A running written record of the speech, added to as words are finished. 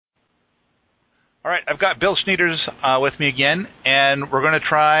All right, I've got Bill Schneiders with me again, and we're going to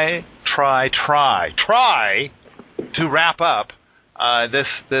try to wrap up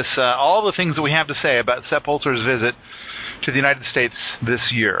this all the things that we have to say about Sepp Holzer's visit to the United States this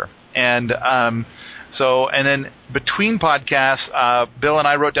year. And and then between podcasts, Bill and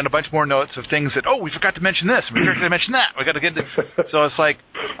I wrote down a bunch more notes of things that, we forgot to mention this, we forgot to mention that, we got to get this. So it's like,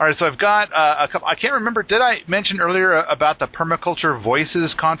 all right, so I've got a couple, I can't remember, did I mention earlier about the Permaculture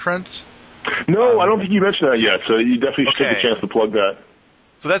Voices conference? No, I don't think you mentioned that yet, so you definitely should take a chance to plug that.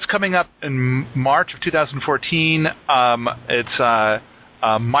 So that's coming up in March of 2014. It's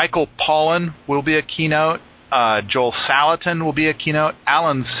Michael Pollan will be a keynote. Joel Salatin will be a keynote.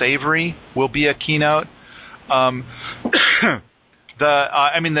 Alan Savory will be a keynote.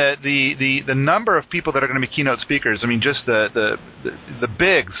 The number of people that are going to be keynote speakers. I mean, just the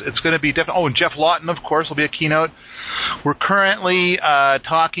bigs. It's going to be definitely. Oh, and Jeff Lawton, of course, will be a keynote. We're currently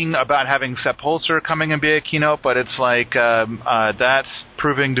talking about having Sepp Holzer coming and be a keynote, but it's like that's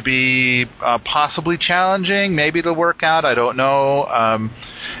proving to be possibly challenging. Maybe it'll work out. I don't know.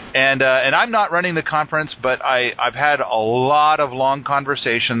 And I'm not running the conference, but I've had a lot of long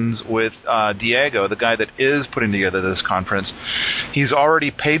conversations with Diego, the guy that is putting together this conference. He's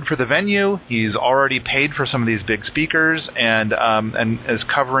already paid for the venue. He's already paid for some of these big speakers, and is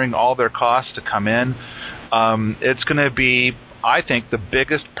covering all their costs to come in. It's going to be, I think, the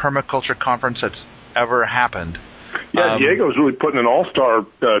biggest permaculture conference that's ever happened. Yeah, Diego's really putting an all-star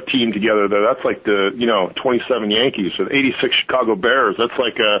team together there. That's like the 27 Yankees or 86 Chicago Bears. That's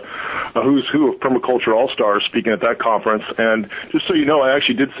like a who's who of permaculture all-stars speaking at that conference. And just so you know, I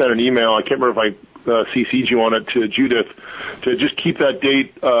actually did send an email. I can't remember if I CC'd you on it to Judith to just keep that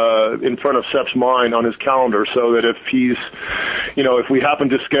date in front of Sepp's mind on his calendar, so that if he's, if we happen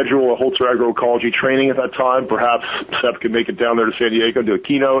to schedule a Holzer agroecology training at that time, perhaps Sepp can make it down there to San Diego and do a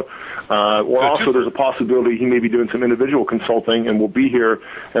keynote. Or also there's a possibility he may be doing some individual consulting and will be here.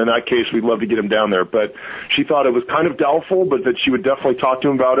 And in that case, we'd love to get him down there. But she thought it was kind of doubtful, but that she would definitely talk to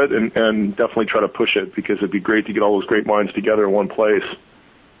him about it and definitely try to push it, because it'd be great to get all those great minds together in one place.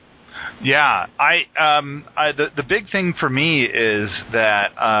 Yeah, the big thing for me is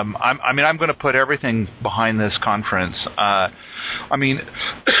that I'm going to put everything behind this conference. I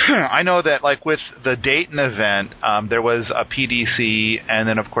know that like with the Dayton event, there was a PDC, and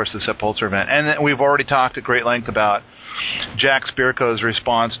then of course the Sepp Holzer event, and then we've already talked at great length about Jack Spirko's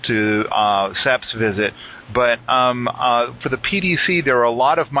response to Sepp's visit. But for the PDC, there were a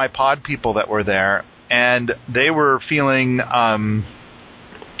lot of my pod people that were there, and they were feeling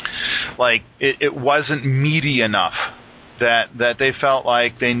like it wasn't meaty enough, that they felt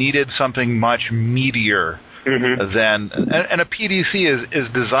like they needed something much meatier than, and a PDC is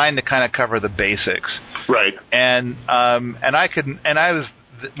designed to kind of cover the basics, right? And when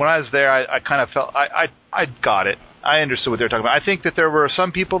I was there, I kind of felt I got it. I understood what they were talking about. I think that there were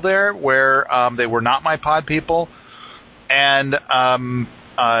some people there where they were not my pod people, and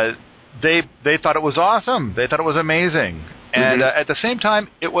they thought it was awesome. They thought it was amazing. And at the same time,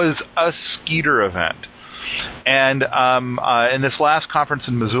 it was a Skeeter event. And in this last conference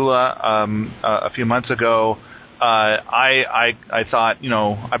in Missoula a few months ago, I thought,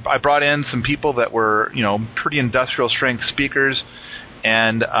 I brought in some people that were, pretty industrial strength speakers,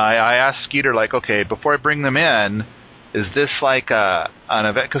 and I asked Skeeter, like, okay, before I bring them in, is this like an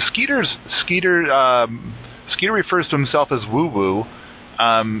event? Because Skeeter refers to himself as woo-woo.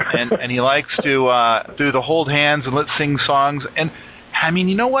 And he likes to do the hold hands and let's sing songs. And I mean,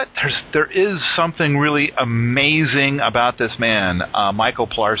 you know what? There is something really amazing about this man, Michael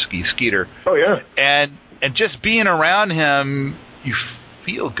Pilarski, Skeeter. Oh yeah. And just being around him, you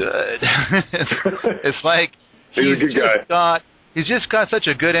feel good. it's like he's a good guy. He's just got such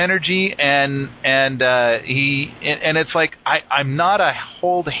a good energy, and it's like I'm not a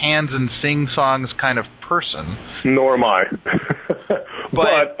hold hands and sing songs kind of person. Nor am I.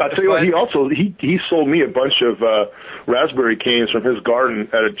 But I'll tell you what, he sold me a bunch of raspberry canes from his garden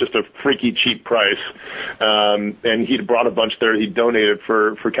at just a freaky cheap price. And he'd brought a bunch there he donated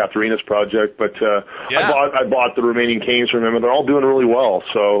for Katharina's project. But I bought the remaining canes from him, and they're all doing really well.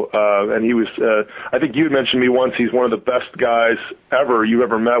 So and he was I think you had mentioned to me once, he's one of the best guys you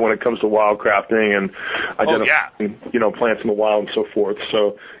ever met when it comes to wildcrafting and identifying, plants in the wild and so forth.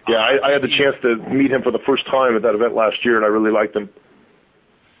 So yeah, I had the chance to meet him for the first time at that event last year, and I really liked him.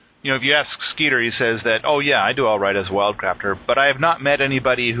 If you ask Skeeter, he says that, oh yeah, I do all right as a wildcrafter, but I have not met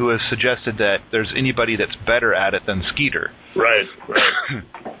anybody who has suggested that there's anybody that's better at it than Skeeter. Right.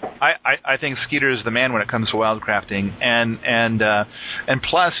 I think Skeeter is the man when it comes to wildcrafting, and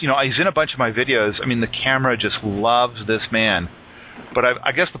plus, he's in a bunch of my videos. I mean, the camera just loves this man. But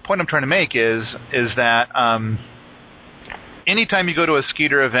I guess the point I'm trying to make is that anytime you go to a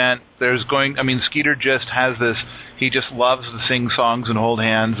Skeeter event, Skeeter just has this. He just loves to sing songs and hold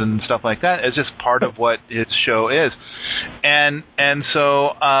hands and stuff like that. It's just part of what his show is, and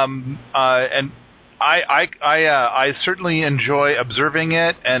so I certainly enjoy observing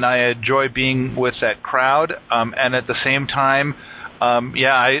it, and I enjoy being with that crowd. And at the same time,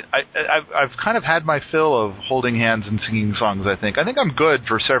 I've kind of had my fill of holding hands and singing songs. I think I'm good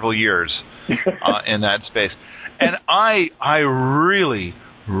for several years in that space. And I really,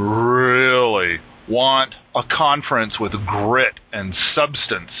 really want a conference with grit and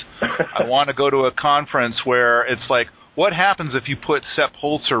substance. I want to go to a conference where it's like, what happens if you put Sepp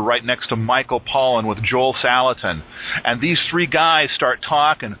Holzer right next to Michael Pollan with Joel Salatin, and these three guys start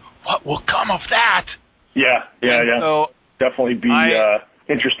talking? What will come of that? Yeah. So definitely be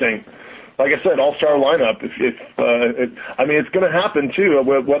interesting. Like I said, all-star lineup. It's going to happen too.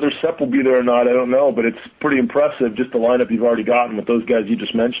 Whether Sepp will be there or not, I don't know, but it's pretty impressive just the lineup you've already gotten with those guys you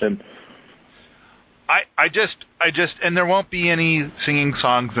just mentioned. And there won't be any singing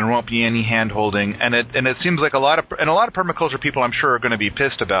songs, there won't be any hand holding, and it seems like a lot of permaculture people, I'm sure, are going to be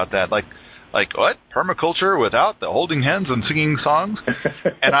pissed about that. Like what? Permaculture without the holding hands and singing songs?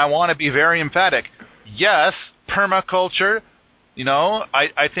 And I want to be very emphatic. Yes, permaculture.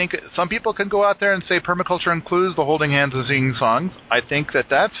 I think some people can go out there and say permaculture includes the holding hands and singing songs. I think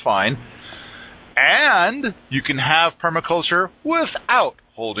that's fine. And you can have permaculture without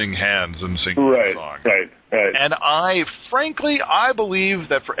holding hands and singing songs. Right. And I believe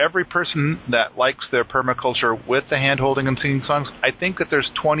that for every person that likes their permaculture with the hand holding and singing songs, I think that there's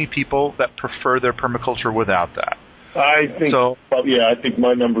 20 people that prefer their permaculture without that. I think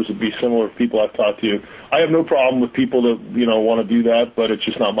my numbers would be similar to people I've talked to. I have no problem with people that want to do that, but it's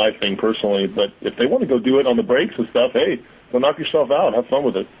just not my thing personally. But if they want to go do it on the breaks and stuff, hey, go knock yourself out, have fun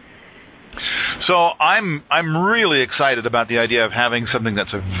with it. So I'm really excited about the idea of having something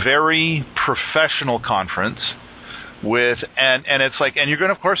that's a very professional conference with and it's like, and you're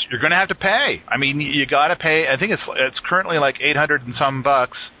going to have to pay. I mean, you got to pay. I think it's currently like $800 and some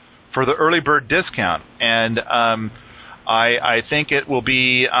bucks for the early bird discount, and I think it will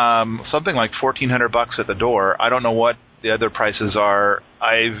be something like $1,400 at the door. I don't know what the other prices are.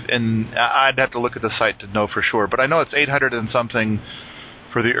 I'd have to look at the site to know for sure, but I know it's $800 and something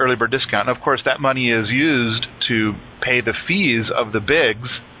for the early bird discount. And of course, that money is used to pay the fees of the bigs,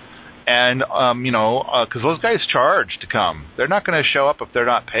 and because those guys charge to come. They're not going to show up if they're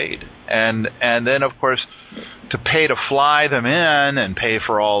not paid. And then of course, to pay to fly them in and pay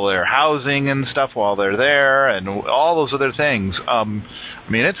for all their housing and stuff while they're there, and all those other things.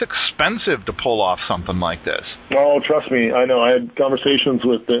 It's expensive to pull off something like this. Oh, trust me, I know. I had conversations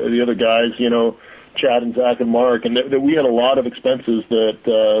with the other guys, Chad and Zach and Mark, and that we had a lot of expenses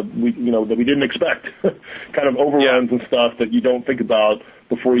that we didn't expect, kind of overruns and stuff that you don't think about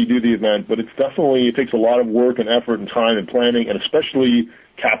before you do the event. But it takes a lot of work and effort and time and planning, and especially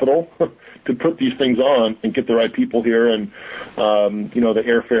capital to put these things on and get the right people here. And the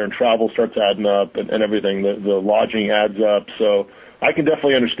airfare and travel starts adding up, and everything. The lodging adds up. So I can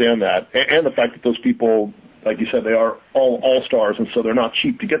definitely understand that, and the fact that those people, like you said, they are all stars, and so they're not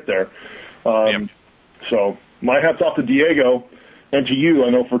cheap to get there. So my hat's off to Diego and to you. I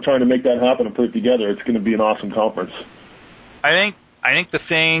know for trying to make that happen and put it together. It's going to be an awesome conference. I think the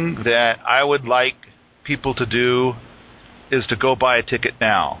thing that I would like people to do is to go buy a ticket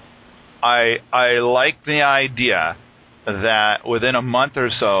now. I like the idea that within a month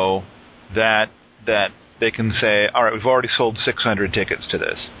or so that they can say, all right, we've already sold 600 tickets to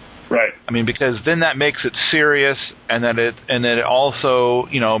this. Right. Because then that makes it serious, and then it also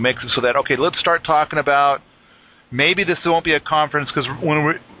makes it so that, okay, let's start talking about maybe this won't be a conference, because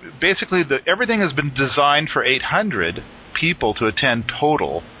basically everything has been designed for 800 people to attend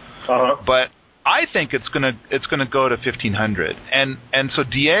total, but I think it's gonna go to 1,500, and so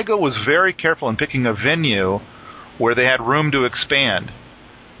Diego was very careful in picking a venue where they had room to expand,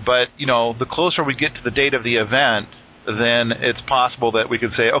 but the closer we get to the date of the event, then it's possible that we could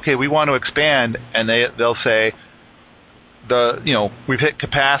say, okay, we want to expand, and they'll say, we've hit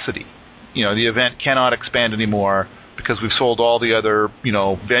capacity. The event cannot expand anymore because we've sold all the other,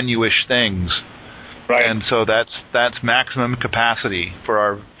 venue-ish things. Right. And so that's maximum capacity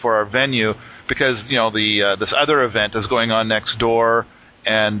for our venue, because this other event is going on next door,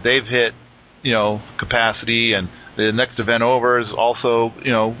 and they've hit capacity, and the next event over is also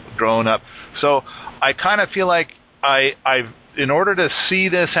grown up. So I kind of feel like in order to see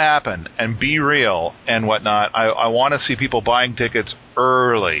this happen and be real and whatnot, I want to see people buying tickets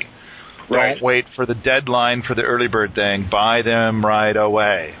early. Right. Don't wait for the deadline for the early bird thing. Buy them right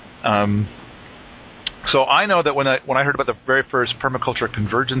away. So I know that when I heard about the very first permaculture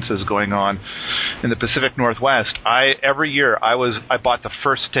convergences going on in the Pacific Northwest, every year I bought the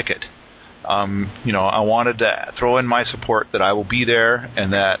first ticket. I wanted to throw in my support that I will be there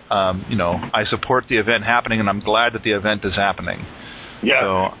and that I support the event happening, and I'm glad that the event is happening.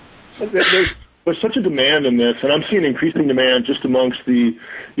 Yeah. So, there's such a demand in this, and I'm seeing increasing demand just amongst a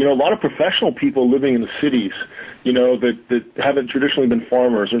lot of professional people living in the cities, that haven't traditionally been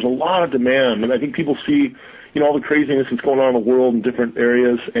farmers. There's a lot of demand, and I think people see, all the craziness that's going on in the world in different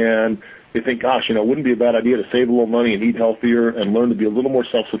areas, and they think, gosh, wouldn't it be a bad idea to save a little money and eat healthier and learn to be a little more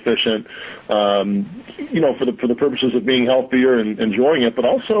self-sufficient, for the purposes of being healthier and enjoying it, but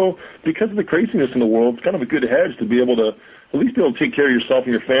also because of the craziness in the world, it's kind of a good hedge to be able to at least be able to take care of yourself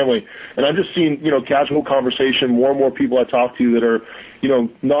and your family. And I'm just seeing, casual conversation, more and more people I talk to that are,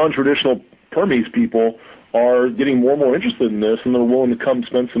 non-traditional Permies people are getting more and more interested in this, and they're willing to come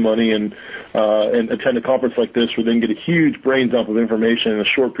spend some money and attend a conference like this where they can get a huge brain dump of information in a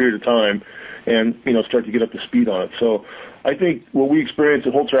short period of time and, start to get up to speed on it. So I think what we experienced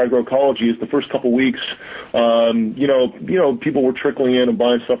at Holzer Agroecology is the first couple of weeks, people were trickling in and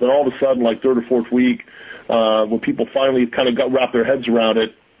buying stuff, and all of a sudden, like third or fourth week, when people finally kind of wrapped their heads around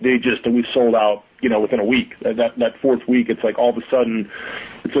it, we sold out, within a week. That fourth week, it's like all of a sudden,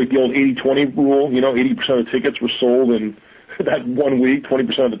 it's like the old 80-20 rule, 80% of the tickets were sold in that 1 week,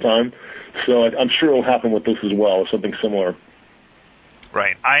 20% of the time. So I'm sure it'll happen with this as well, something similar.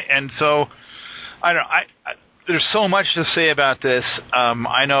 Right. There's so much to say about this.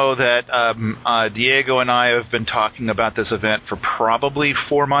 I know that Diego and I have been talking about this event for probably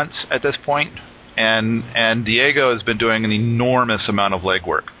 4 months at this point. And Diego has been doing an enormous amount of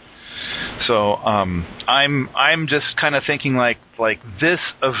legwork. So I'm just kind of thinking like this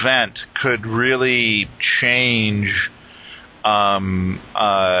event could really change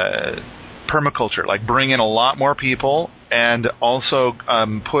permaculture, like bring in a lot more people and also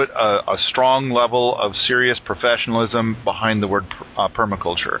put a strong level of serious professionalism behind the word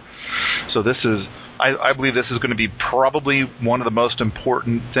permaculture. So I believe this is going to be probably one of the most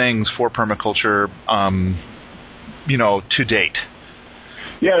important things for permaculture, to date.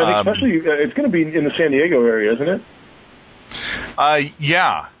 Yeah, and especially it's going to be in the San Diego area, isn't it?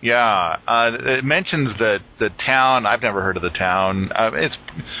 Yeah. It mentions the town. I've never heard of the town.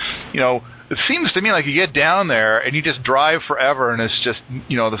 It seems to me like you get down there and you just drive forever, and it's just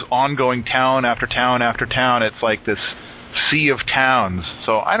this ongoing town after town after town. It's like this sea of towns.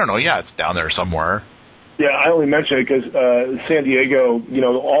 So I don't know. Yeah, it's down there somewhere. Yeah, I only mention it because San Diego,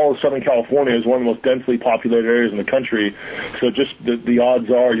 all of Southern California is one of the most densely populated areas in the country. So just the odds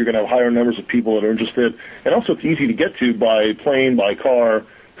are you're going to have higher numbers of people that are interested. And also it's easy to get to by plane, by car.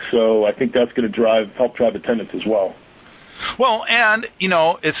 So I think that's going to help drive attendance as well. Well, and,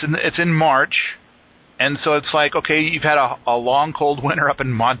 it's in March. And so it's like, okay, you've had a long, cold winter up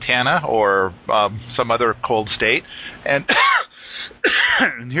in Montana or some other cold state.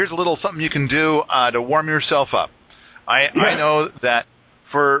 And here's a little something you can do to warm yourself up. I know that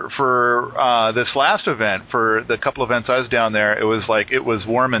for this last event, for the couple events I was down there, it was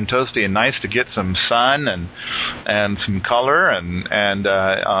warm and toasty and nice to get some sun and some color, and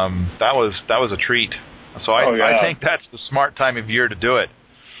that was a treat. So I think that's the smart time of year to do it.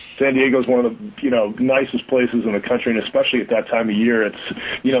 San Diego is one of the nicest places in the country, and especially at that time of year, it's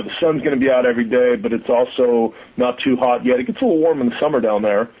the sun's going to be out every day, but it's also not too hot yet. It gets a little warm in the summer down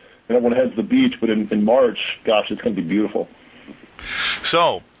there, and everyone heads to the beach. But in March, gosh, it's going to be beautiful.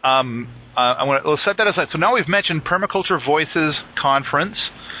 So let's set that aside. So now we've mentioned Permaculture Voices conference.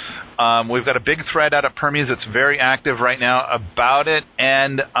 We've got a big thread out at Permies that's very active right now about it,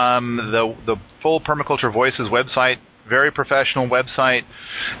 and the full Permaculture Voices website. Very professional website,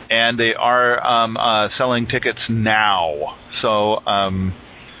 and they are selling tickets now. So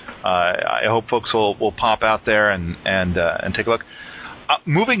I hope folks will pop out there and take a look.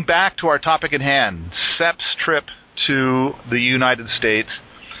 Moving back to our topic at hand, Sepp's trip to the United States.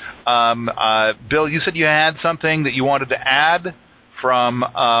 Bill, you said you had something that you wanted to add from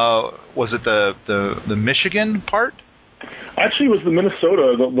was it the Michigan part? Actually, it was the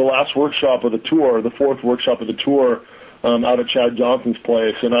Minnesota, the last workshop of the tour, the fourth workshop of the tour out at Chad Johnson's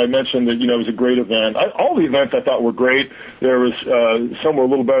place. And I mentioned that, it was a great event. All the events I thought were great. There was some were a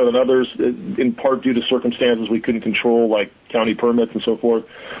little better than others, in part due to circumstances we couldn't control, like county permits and so forth.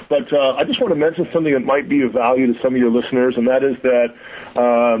 But I just want to mention something that might be of value to some of your listeners, and that is that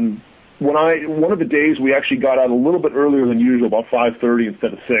one of the days we actually got out a little bit earlier than usual, about 5:30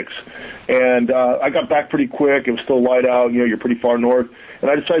 instead of 6. And I got back pretty quick. It was still light out. You're pretty far north. And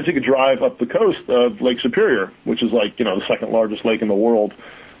I decided to take a drive up the coast of Lake Superior, which is like, the second largest lake in the world,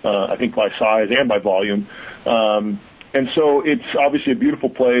 I think by size and by volume. And so it's obviously a beautiful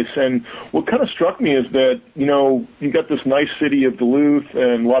place. And what kind of struck me is that, you got this nice city of Duluth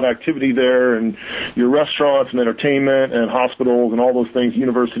and a lot of activity there and your restaurants and entertainment and hospitals and all those things,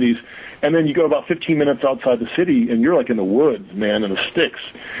 universities. And then you go about 15 minutes outside the city and you're like in the woods, man, in the sticks.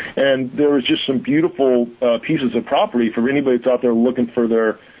 And there was just some beautiful pieces of property for anybody that's out there looking for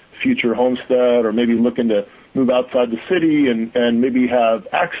their future homestead or maybe looking to move outside the city and maybe have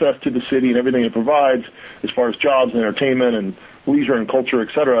access to the city and everything it provides as far as jobs and entertainment and leisure and culture, et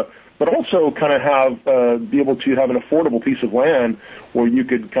cetera, but also kind of be able to have an affordable piece of land where you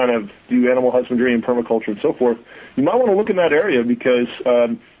could kind of do animal husbandry and permaculture and so forth. You might want to look in that area because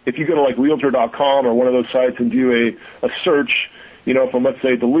if you go to like Realtor.com or one of those sites and do a search, from, let's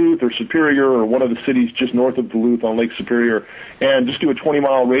say, Duluth or Superior or one of the cities just north of Duluth on Lake Superior, and just do a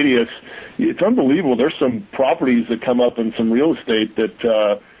 20-mile radius, it's unbelievable. There's some properties that come up in some real estate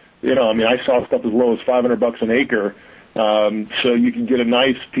that, I saw stuff as low as $500 an acre. So you can get a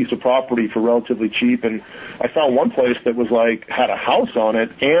nice piece of property for relatively cheap. And I found one place that was had a house on it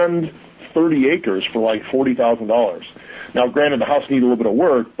and 30 acres for like $40,000. Now, granted, the house needed a little bit of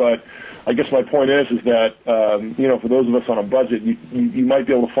work, but I guess my point is that, for those of us on a budget, you might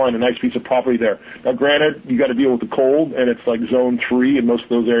be able to find a nice piece of property there. Now, granted, you got to deal with the cold, and it's like zone 3 in most of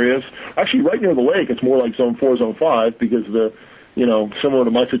those areas. Actually, right near the lake, it's more like zone 4, zone 5, because similar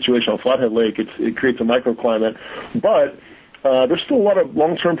to my situation on Flathead Lake, it creates a microclimate. But there's still a lot of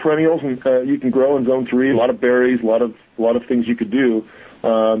long-term perennials and you can grow in zone 3, a lot of berries, a lot of things you could do.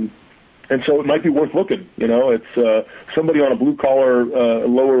 And so it might be worth looking. It's somebody on a blue-collar,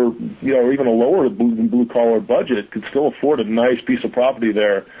 lower, or even a lower blue-collar budget could still afford a nice piece of property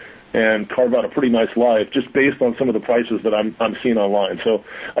there and carve out a pretty nice life just based on some of the prices that I'm seeing online. So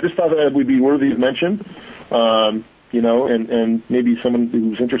I just thought that would be worthy of mention, and maybe someone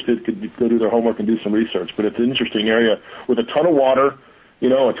who's interested could go do their homework and do some research. But it's an interesting area with a ton of water,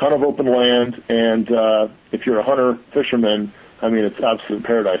 a ton of open land, and if you're a hunter, fisherman, it's absolute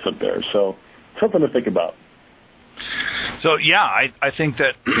paradise up there. So something to think about. So, yeah, I think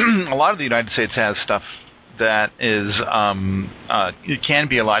that a lot of the United States has stuff that is it can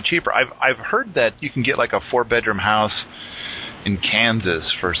be a lot cheaper. I've heard that you can get like a 4-bedroom house in Kansas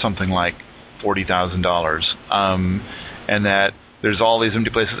for something like $40,000, and that there's all these empty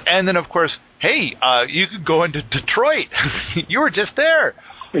places. And then, of course, hey, you could go into Detroit. You were just there.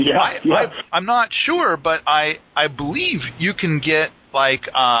 Yeah, I'm not sure, but I believe you can get like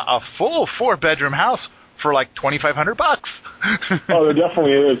a full 4-bedroom house for like $2,500. Oh, there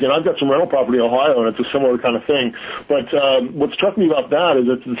definitely is. I've got some rental property in Ohio, and it's a similar kind of thing. But what struck me about that is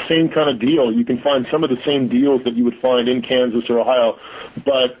it's the same kind of deal. You can find some of the same deals that you would find in Kansas or Ohio,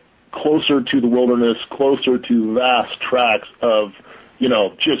 but closer to the wilderness, closer to vast tracts of,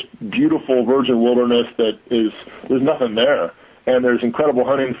 just beautiful virgin wilderness that there's nothing there. And there's incredible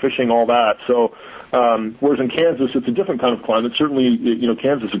hunting, fishing, all that. So, whereas in Kansas, it's a different kind of climate. Certainly,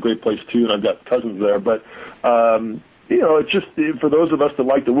 Kansas is a great place too, and I've got cousins there. But, it's just for those of us that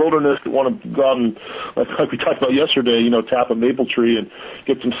like the wilderness, that want to go out and, like we talked about yesterday, tap a maple tree and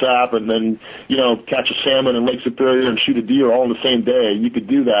get some sap, and then, catch a salmon in Lake Superior and shoot a deer all in the same day. You could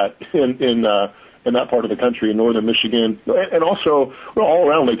do that in that part of the country, in northern Michigan, and also all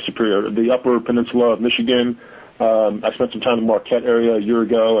around Lake Superior, the upper peninsula of Michigan. I spent some time in the Marquette area a year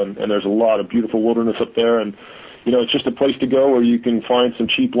ago, and there's a lot of beautiful wilderness up there. And, it's just a place to go where you can find some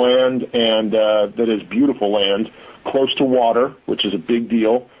cheap land and that is beautiful land, close to water, which is a big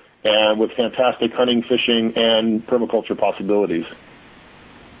deal, and with fantastic hunting, fishing, and permaculture possibilities.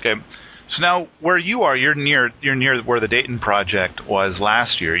 Okay. So now where you are, you're near where the Dayton project was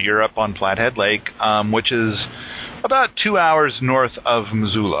last year. You're up on Flathead Lake, which is about 2 hours north of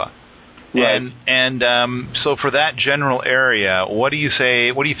Missoula. Right. And so for that general area, what do you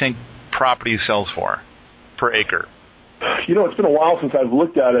think property sells for per acre? It's been a while since I've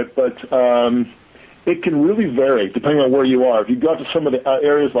looked at it, but it can really vary depending on where you are. If you go to some of the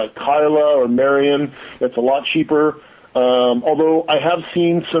areas like Kyla or Marion, that's a lot cheaper. Although I have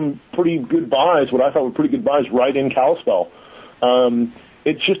seen some pretty good buys, what I thought were pretty good buys right in Kalispell.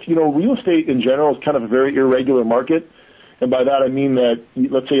 It's just, real estate in general is kind of a very irregular market. And by that I mean that,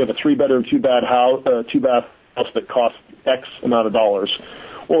 let's say you have a 3-bedroom, 2-bath house that costs X amount of dollars.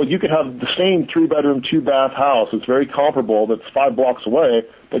 Well, you could have the same 3-bedroom, 2-bath house that's very comparable, that's 5 blocks away,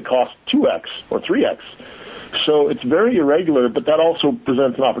 that costs 2X or 3X. So it's very irregular, but that also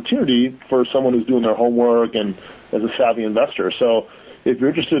presents an opportunity for someone who's doing their homework and as a savvy investor. So if you're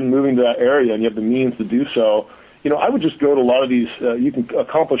interested in moving to that area and you have the means to do so, I would just go to a lot of these. You can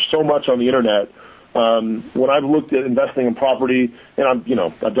accomplish so much on the internet. When I've looked at investing in property, and I've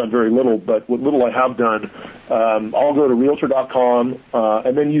done very little, but what little I have done, I'll go to Realtor.com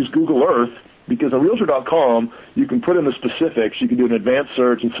and then use Google Earth, because on Realtor.com you can put in the specifics. You can do an advanced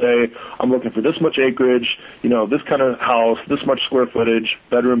search and say, I'm looking for this much acreage, this kind of house, this much square footage,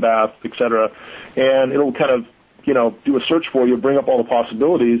 bedroom, bath, etc., and it'll kind of do a search for you, bring up all the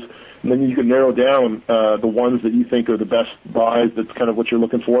possibilities. And then you can narrow down the ones that you think are the best buys. That's kind of what you're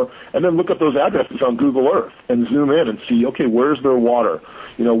looking for. And then look up those addresses on Google Earth and zoom in and see, okay, where's their water?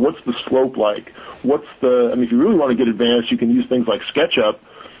 What's the slope like? If you really want to get advanced, you can use things like SketchUp,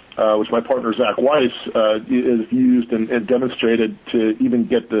 which my partner Zach Weiss has used and demonstrated to even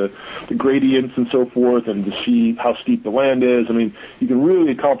get the gradients and so forth, and to see how steep the land is. You can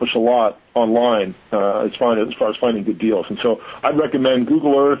really accomplish a lot online as far as finding good deals. And so I'd recommend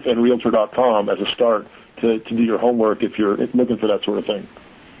Google Earth and Realtor.com as a start to do your homework if you're looking for that sort of thing.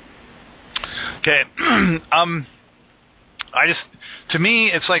 Okay. To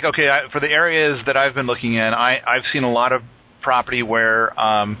me, it's like, okay, for the areas that I've been looking in, I've seen a lot of property where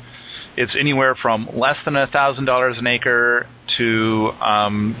it's anywhere from less than $1,000 an acre to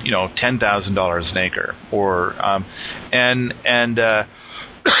 $10,000 an acre, or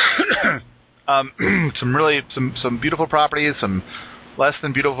some beautiful properties, some less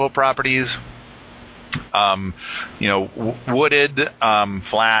than beautiful properties, wooded,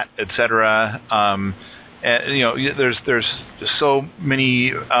 flat, etc. There's so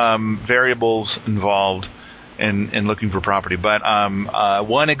many variables involved in looking for property. But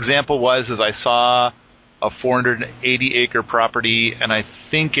one example is I saw a 480-acre property, and I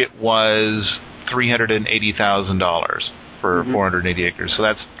think it was $380,000 for 480 acres. So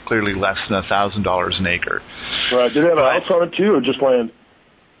that's clearly less than $1,000 an acre. Right. Did it have a house on it too, or just land?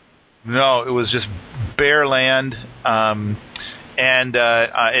 No, it was just bare land, and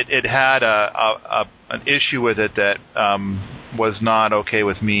it had an issue with it that was not okay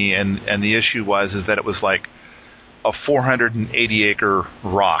with me, and the issue is that it was like a 480-acre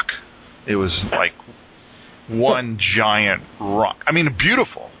rock. It was like one giant rock.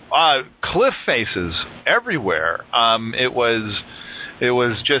 Beautiful. Cliff faces everywhere. It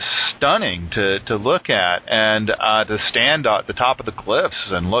was just stunning to look at, and to stand at the top of the cliffs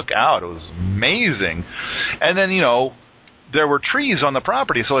and look out. It was amazing. And then, there were trees on the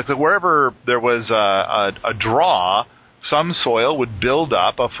property. So like wherever there was a draw, some soil would build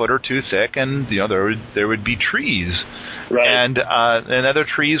up a foot or two thick, and there would be trees. Right. And other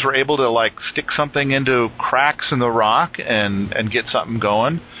trees were able to like stick something into cracks in the rock and get something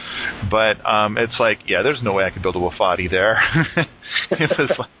going. But it's like, there's no way I could build a wafati there. It was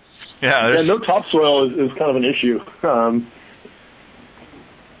like, no topsoil is kind of an issue.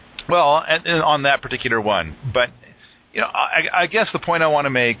 Well, and on that particular one, but I guess the point I want to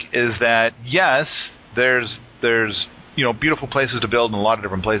make is that yes, there's beautiful places to build in a lot of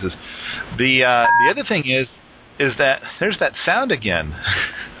different places. The other thing is that there's that sound again.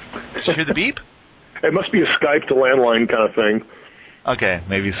 Did you hear the beep? It must be a Skype to landline kind of thing. Okay,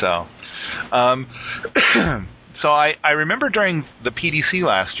 maybe so. So I remember during the PDC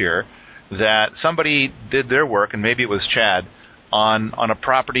last year that somebody did their work, and maybe it was Chad, on a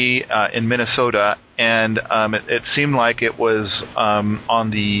property in Minnesota, and it seemed like it was on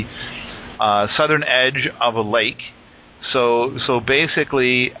the southern edge of a lake. So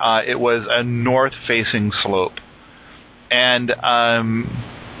basically, it was a north-facing slope, and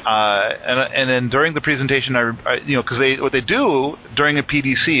then during the presentation, because what they do during a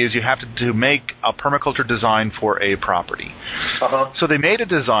PDC is you have to make a permaculture design for a property. Uh-huh. So they made a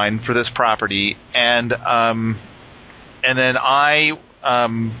design for this property, and then I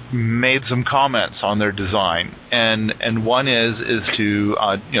made some comments on their design, and one is to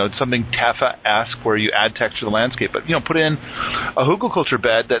it's something Tefa-esque where you add texture to the landscape, but put in a hugelkultur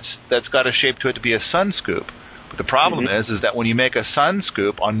bed that's got a shape to it to be a sun scoop. But the problem is that when you make a sun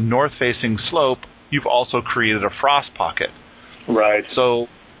scoop on north-facing slope, you've also created a frost pocket. Right. So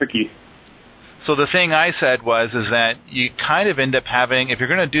tricky. So the thing I said is that you kind of end up having, if you're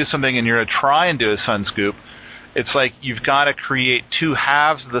going to do something and you're going to try and do a sun scoop, it's like you've got to create two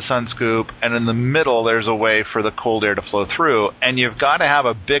halves of the sun scoop, and in the middle there's a way for the cold air to flow through, and you've got to have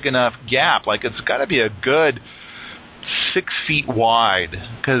a big enough gap. Like it's got to be a good 6 feet wide,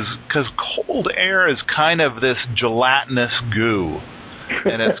 because cold air is kind of this gelatinous goo,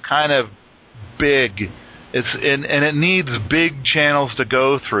 and it's kind of big. And it needs big channels to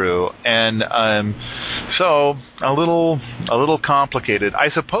go through, and so a little complicated.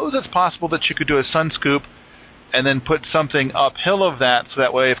 I suppose it's possible that you could do a sun scoop and then put something uphill of that, so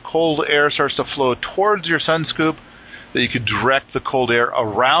that way if cold air starts to flow towards your sun scoop, that you could direct the cold air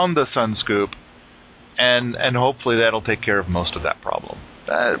around the sun scoop, and hopefully that'll take care of most of that problem.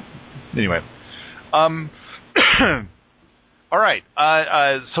 Anyway. All right.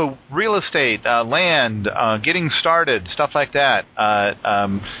 So real estate, land, getting started, stuff like that.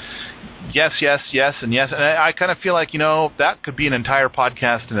 Yes, and yes. And I kind of feel like, that could be an entire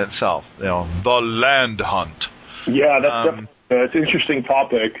podcast in itself. The land hunt. Yeah, it's an interesting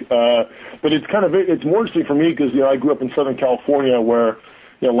topic. But it's more interesting for me because, I grew up in Southern California where,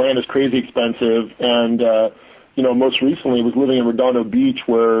 land is crazy expensive. And, most recently was living in Redondo Beach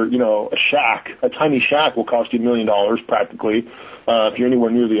where, a tiny shack will cost you $1 million practically if you're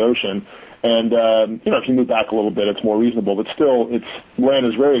anywhere near the ocean. And, if you move back a little bit, it's more reasonable. But still, land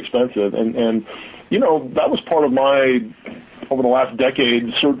is very expensive. And that was part of my, over the last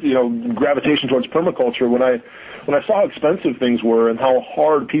decade, gravitation towards permaculture when I saw how expensive things were and how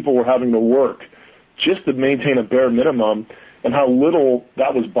hard people were having to work just to maintain a bare minimum and how little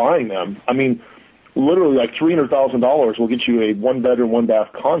that was buying them. I mean, literally like $300,000 will get you a 1-bedroom,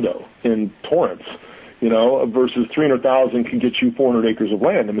 1-bath condo in Torrance, versus $300,000 can get you 400 acres of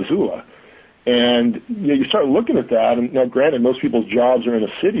land in Missoula. And you start looking at that, and now granted, most people's jobs are in a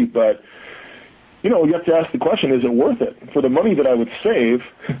city, but you have to ask the question, is it worth it? For the money that I would save,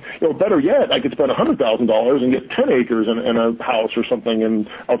 better yet, I could spend $100,000 and get 10 acres and a house or something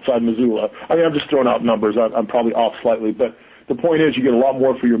outside Missoula. I mean, I'm just throwing out numbers. I'm probably off slightly, but the point is you get a lot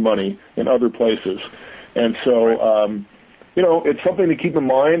more for your money in other places. And so, it's something to keep in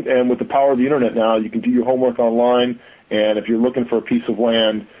mind. And with the power of the internet now, you can do your homework online. And if you're looking for a piece of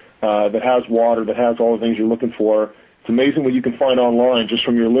land that has water, that has all the things you're looking for, it's amazing what you can find online just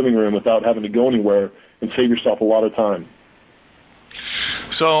from your living room without having to go anywhere and save yourself a lot of time.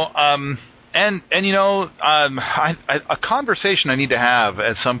 So, a conversation I need to have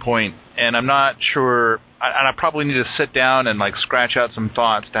at some point, and I'm not sure, and I probably need to sit down and scratch out some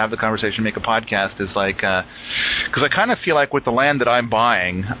thoughts to have the conversation, make a podcast, is because I kind of feel like with the land that I'm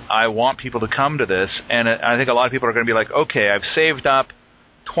buying, I want people to come to this, and I think a lot of people are going to be like, okay, I've saved up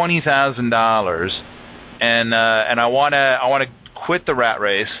 $20,000. And I want to quit the rat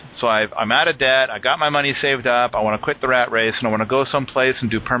race. So I'm out of debt. I got my money saved up. I want to quit the rat race, and I want to go someplace and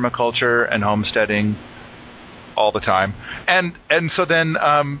do permaculture and homesteading all the time. And so then,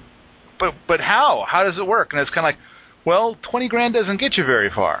 but how? How does it work? And it's kind of like, well, $20,000 doesn't get you very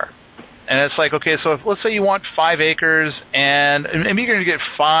far. And it's like, okay, so let's say you want 5 acres, and maybe you're going to get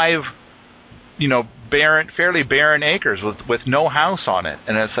 5, fairly barren acres with no house on it.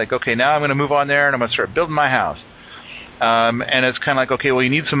 And it's like, okay, now I'm going to move on there and I'm going to start building my house. And it's kind of like, okay, well, you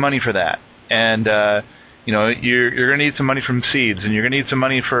need some money for that. And, you're going to need some money from seeds, and you're going to need some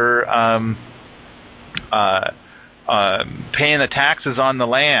money for paying the taxes on the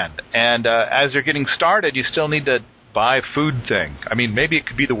land. And as you're getting started, you still need to buy food thing. I mean, maybe it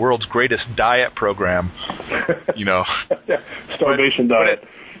could be the world's greatest diet program, Starvation diet.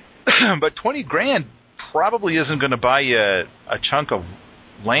 But $20,000 probably isn't going to buy you a chunk of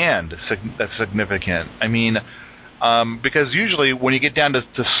land that's significant. I mean, because usually when you get down to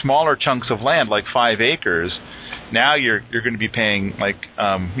smaller chunks of land, like 5 acres, now you're going to be paying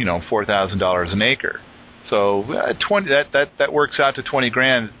 $4,000 an acre. So that works out to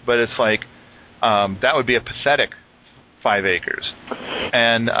 $20,000, but it's like that would be a pathetic 5 acres.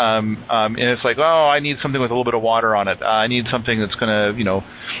 And it's like, oh, I need something with a little bit of water on it. I need something that's going to,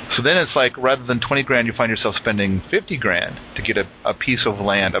 So then it's like, rather than $20,000, you find yourself spending $50,000 to get a piece of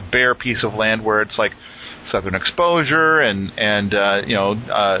land, a bare piece of land where it's like southern exposure and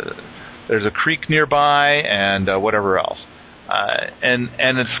there's a creek nearby and whatever else. And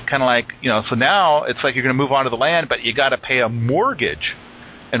it's kind of like, so now it's like you're going to move on to the land, but you got to pay a mortgage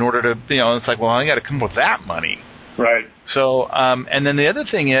in order to, it's like, well, I got to come up with that money. Right. So, and then the other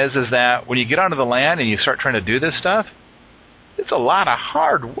thing is that when you get onto the land and you start trying to do this stuff, it's a lot of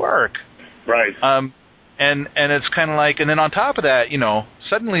hard work. Right. And it's kind of like, and then on top of that,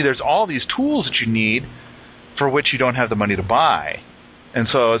 suddenly there's all these tools that you need for which you don't have the money to buy. And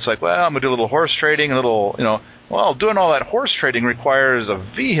so it's like, well, I'm going to do a little horse trading, doing all that horse trading requires a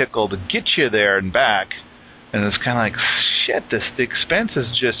vehicle to get you there and back. And it's kind of like, shit, the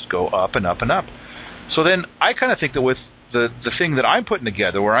expenses just go up and up and up. So then I kind of think that with the thing that I'm putting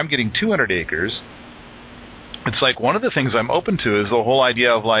together, where I'm getting 200 acres, it's like one of the things I'm open to is the whole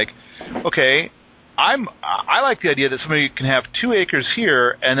idea of like, okay, I like the idea that somebody can have 2 acres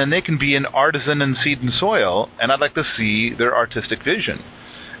here, and then they can be an artisan in seed and soil, and I'd like to see their artistic vision.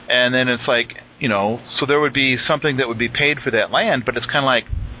 And then it's like, so there would be something that would be paid for that land, but it's kind of like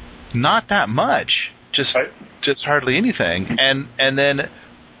not that much, just hardly anything. And then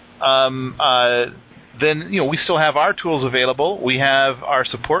we still have our tools available. We have our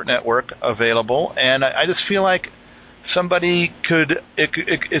support network available, and I just feel like somebody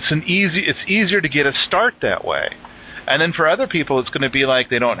it's easier to get a start that way. And then for other people, it's going to be like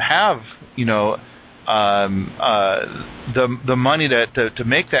they don't have, the money to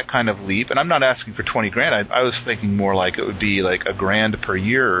make that kind of leap. And I'm not asking for $20,000. I was thinking more like it would be like $1,000 per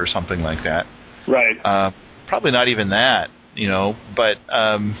year or something like that. Right. Probably not even that,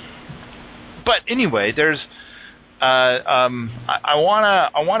 But anyway, there's. I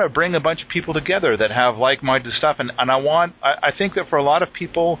want to bring a bunch of people together that have like-minded stuff, and I think that for a lot of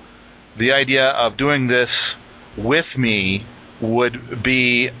people, the idea of doing this with me would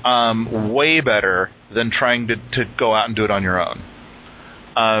be way better than trying to go out and do it on your own.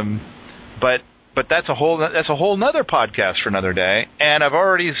 But that's a whole nother podcast for another day. And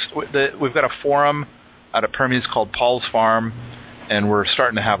we've got a forum out of Permian called Paul's Farm, and we're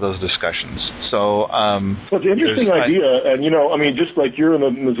starting to have those discussions. So, well, it's an interesting idea, and just like you're in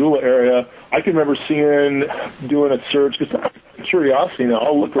the Missoula area, I can remember doing a search because out of curiosity.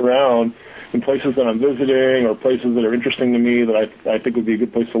 I'll look around in places that I'm visiting or places that are interesting to me that I think would be a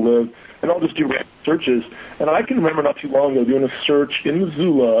good place to live, and I'll just do searches. And I can remember not too long ago doing a search in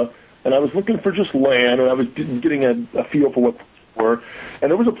Missoula, and I was looking for just land, and I was getting a feel for what were. And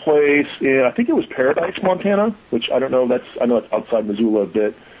there was a place in, I think it was Paradise, Montana, which I know that's outside Missoula a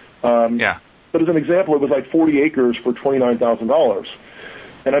bit. Yeah. But as an example, it was like 40 acres for $29,000.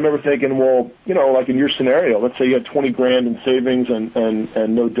 And I remember thinking, well, like in your scenario, let's say you had $20,000 in savings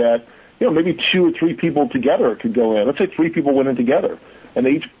and no debt. Maybe 2 or 3 people together could go in. Let's say 3 people went in together, and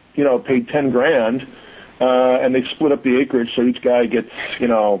they each, paid $10,000. And they split up the acreage, so each guy gets,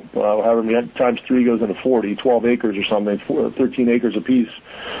 however many times 3 goes into 40, 12 acres or something, 13 acres apiece.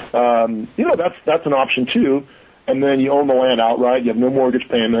 That's an option too. And then you own the land outright. You have no mortgage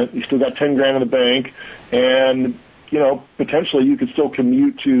payment. You still got $10,000 in the bank, and potentially you could still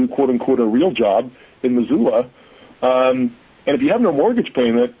commute to quote unquote a real job in Missoula. And if you have no mortgage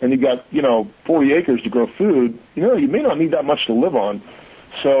payment and you got 40 acres to grow food, you may not need that much to live on.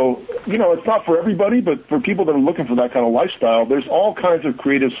 So, it's not for everybody, but for people that are looking for that kind of lifestyle, there's all kinds of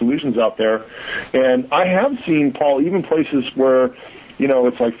creative solutions out there. And I have seen, Paul, even places where,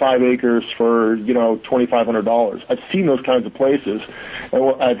 it's like 5 acres for, $2,500. I've seen those kinds of places.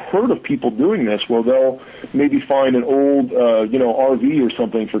 And I've heard of people doing this where they'll maybe find an old, RV or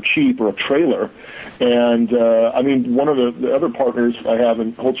something for cheap or a trailer. And, one of the other partners I have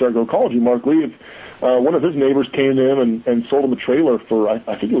in Holzer Agroecology, Mark Lee, one of his neighbors came to him and sold him a trailer for, I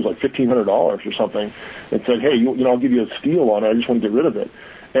think it was like $1,500 or something, and said, hey, I'll give you a steal on it. I just want to get rid of it.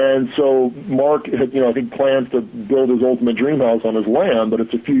 And so Mark, I think plans to build his ultimate dream house on his land, but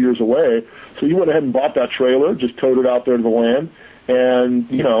it's a few years away. So he went ahead and bought that trailer, just towed it out there to the land, and,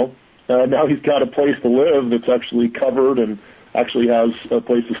 now he's got a place to live that's actually covered and actually has a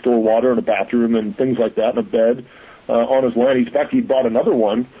place to store water and a bathroom and things like that, and a bed on his land. In fact, he bought another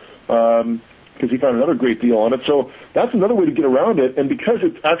one, because he found another great deal on it. So that's another way to get around it. And because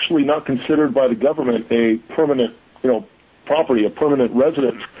it's actually not considered by the government a permanent, property, a permanent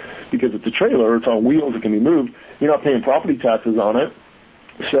residence, because it's a trailer, it's on wheels, it can be moved, you're not paying property taxes on it.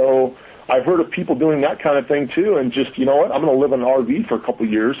 So I've heard of people doing that kind of thing too, and just, I'm going to live in an RV for a couple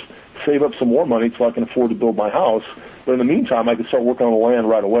of years, save up some more money so I can afford to build my house. But in the meantime, I can start working on the land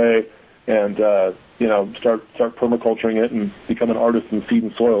right away and, start permaculturing it and become an artist in seed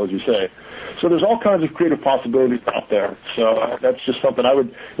and soil, as you say. So there's all kinds of creative possibilities out there. So that's just something I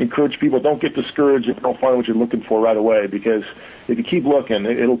would encourage people. Don't get discouraged if you don't find what you're looking for right away, because if you keep looking,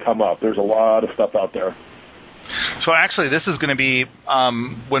 it'll come up. There's a lot of stuff out there. So actually, this is going to be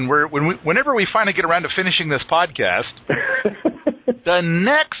whenever we finally get around to finishing this podcast. The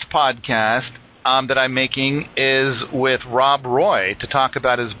next podcast that I'm making is with Rob Roy to talk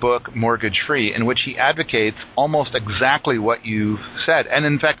about his book Mortgage Free, in which he advocates almost exactly what you said. And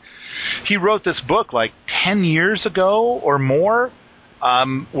in fact, he wrote this book like 10 years ago or more,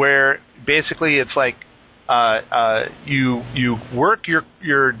 where basically it's like you work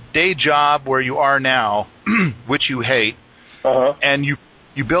your day job where you are now, which you hate, and you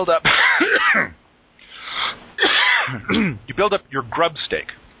build up you build up your grub stake.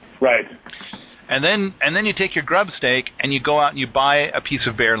 Right. And then you take your grub stake and you go out and you buy a piece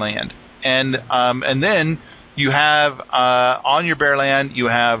of bare land, and then you have on your bare land you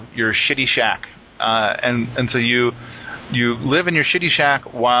have your shitty shack, and so you live in your shitty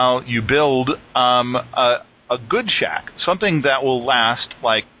shack while you build a good shack, something that will last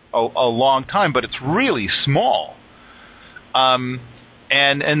like a long time, but it's really small.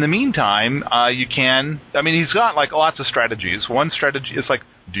 And in the meantime, you can, I mean, he's got like lots of strategies. One strategy is like,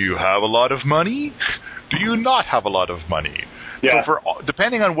 do you have a lot of money? Do you not have a lot of money? Yeah. So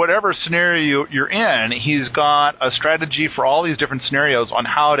depending on whatever scenario you're in, he's got a strategy for all these different scenarios on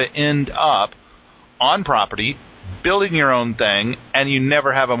how to end up on property, building your own thing, and you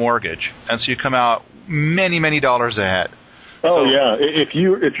never have a mortgage. And so you come out many, many dollars ahead. Oh, yeah. If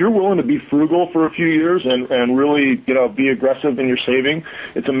you're willing to be frugal for a few years and really, be aggressive in your saving,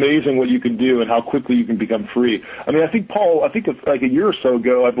 it's amazing what you can do and how quickly you can become free. I mean, I think, Paul, like a year or so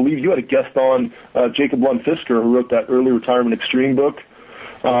ago, I believe you had a guest on, Jacob Lund-Fisker, who wrote that Early Retirement Extreme book.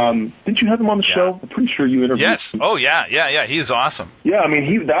 Didn't you have him on the show? I'm pretty sure you interviewed him. Yes. Oh, yeah. He's awesome. Yeah, I mean,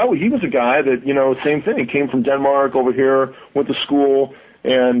 he was a guy that, same thing, came from Denmark over here, went to school,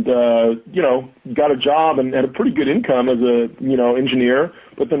 and, got a job and had a pretty good income as a, engineer,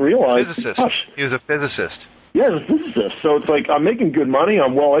 but then realized... Physicist. Gosh, he was a physicist. Yeah, as a physicist. So it's like I'm making good money,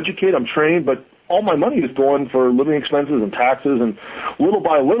 I'm well-educated, I'm trained, but all my money is going for living expenses and taxes, and little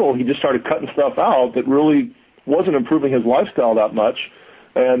by little, he just started cutting stuff out that really wasn't improving his lifestyle that much.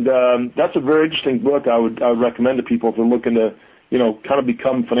 And that's a very interesting book I would recommend to people if they're looking to, kind of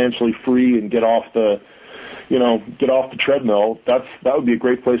become financially free and get off the treadmill. That would be a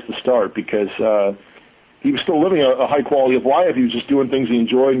great place to start, because he was still living a high quality of life. He was just doing things he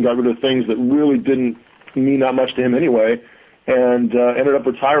enjoyed and got rid of things that really didn't mean that much to him anyway, and ended up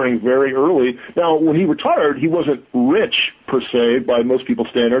retiring very early. Now, when he retired, he wasn't rich per se by most people's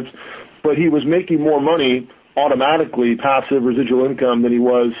standards, but he was making more money automatically, passive residual income, than he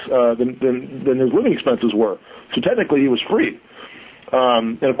was than his living expenses were. So technically, he was free.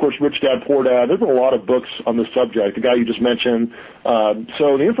 And of course, Rich Dad, Poor Dad. There's been a lot of books on this subject. The guy you just mentioned.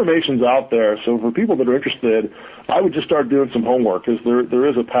 So the information's out there. So for people that are interested, I would just start doing some homework, because there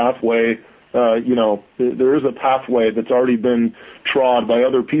is a pathway. There is a pathway that's already been trod by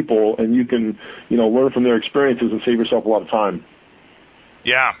other people, and you can, learn from their experiences and save yourself a lot of time.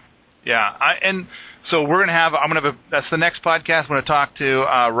 Yeah. And so we're going to have, that's the next podcast. I'm going to talk to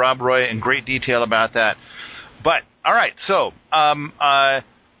Rob Roy in great detail about that. But all right, so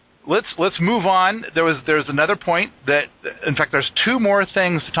let's move on. There's another point that, in fact, there's two more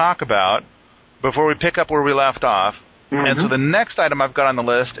things to talk about before we pick up where we left off. Mm-hmm. And so the next item I've got on the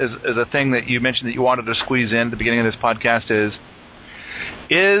list is a thing that you mentioned that you wanted to squeeze in at the beginning of this podcast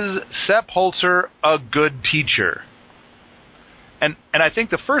is Sepp Holzer a good teacher? And I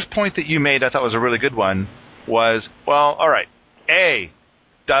think the first point that you made, I thought was a really good one, was, well, all right, A,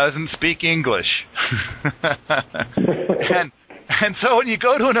 doesn't speak English. and so when you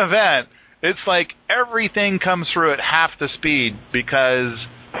go to an event, it's like everything comes through at half the speed, because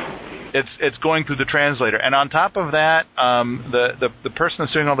it's going through the translator. And on top of that, the person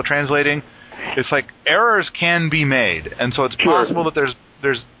that's doing all the translating, it's like errors can be made. And so it's possible that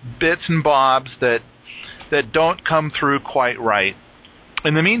there's bits and bobs that don't come through quite right.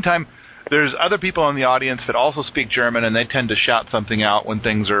 In the meantime, there's other people in the audience that also speak German, and they tend to shout something out when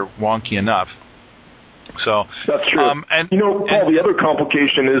things are wonky enough. So that's true. Paul, the other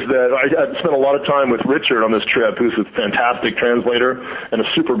complication is that I spent a lot of time with Richard on this trip, who's a fantastic translator and a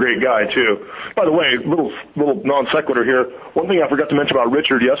super great guy too. By the way, little non sequitur here. One thing I forgot to mention about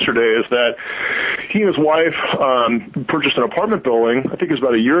Richard yesterday is that he and his wife purchased an apartment building, I think it was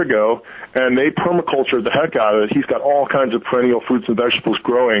about a year ago, and they permacultured the heck out of it. He's got all kinds of perennial fruits and vegetables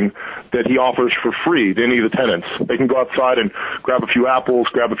growing that he offers for free to any of the tenants. They can go outside and grab a few apples,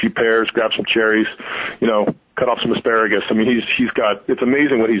 grab a few pears, grab some cherries, cut off some asparagus. I mean, it's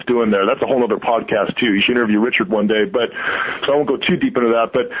amazing what he's doing there. That's a whole other podcast too. You should interview Richard one day, so I won't go too deep into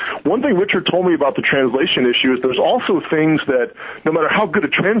that. But one thing Richard told me about the translation issue is there's also things that, no matter how good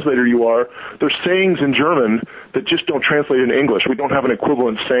a translator you are, there's sayings in German that just don't translate into English. We don't have an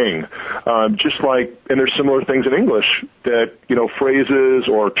equivalent saying. And there's similar things in English that, phrases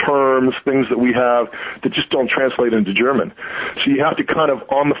or terms, things that we have that just don't translate into German. So you have to kind of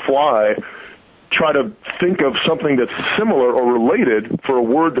on the fly try to think of something that's similar or related for a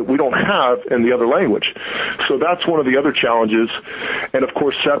word that we don't have in the other language. So that's one of the other challenges. And of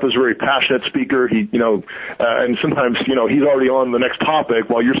course, Sepp is a very passionate speaker. And sometimes, he's already on the next topic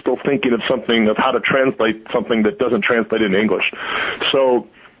while you're still thinking of how to translate something that doesn't translate into English.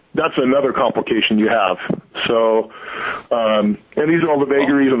 So that's another complication you have. So, and these are all the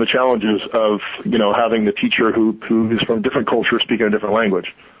vagaries and the challenges of, having the teacher who is from a different culture speaking a different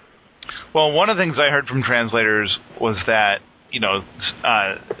language. Well, one of the things I heard from translators was that,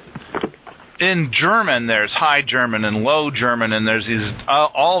 in German there's High German and Low German, and there's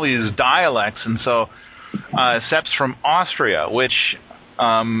all these dialects, and so Sepp's from Austria, which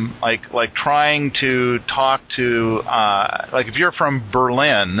like trying to talk to like if you're from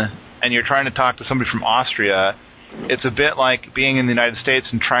Berlin and you're trying to talk to somebody from Austria, it's a bit like being in the United States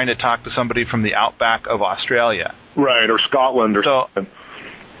and trying to talk to somebody from the outback of Australia. Right, or Scotland or something.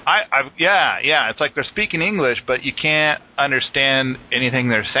 It's like they're speaking English, but you can't understand anything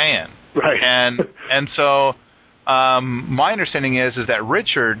they're saying. Right. And so my understanding is that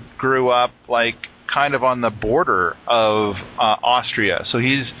Richard grew up like kind of on the border of Austria. So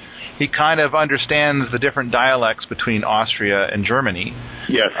he kind of understands the different dialects between Austria and Germany.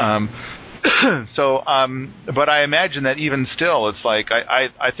 Yes. But I imagine that even still, it's like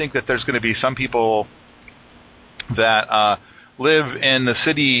I think that there's going to be some people that live in the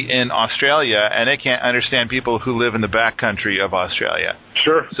city in Australia and they can't understand people who live in the backcountry of Australia.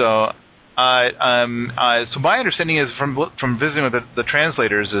 Sure. So my understanding is from visiting with the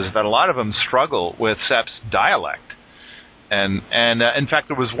translators is that a lot of them struggle with Sepp's dialect. And in fact,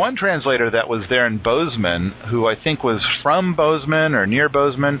 there was one translator that was there in Bozeman who I think was from Bozeman or near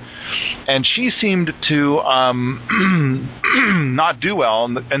Bozeman, and she seemed to not do well,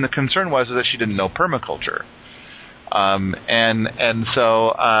 and the concern was that she didn't know permaculture.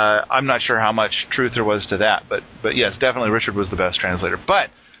 So I'm not sure how much truth there was to that, but yes, definitely Richard was the best translator. But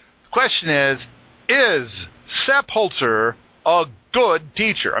the question is Sepp Holzer a good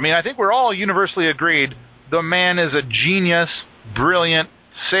teacher? I mean, I think we're all universally agreed the man is a genius, brilliant,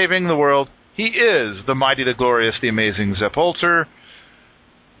 saving the world. He is the mighty, the glorious, the amazing Sepp Holzer.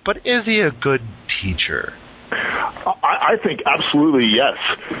 But is he a good teacher? I think absolutely yes.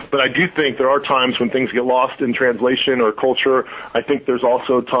 But I do think there are times when things get lost in translation or culture. I think there's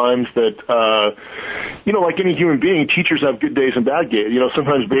also times that, like any human being, teachers have good days and bad days.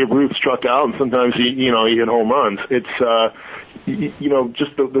 Sometimes Babe Ruth struck out and sometimes he hit home runs. It's,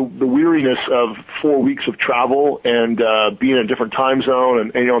 just the weariness of 4 weeks of travel and being in a different time zone,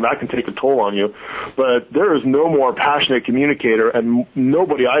 and that can take a toll on you. But there is no more passionate communicator, and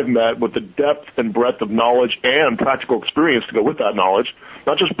nobody I've met with the depth and breadth of knowledge and practical experience to go with that knowledge,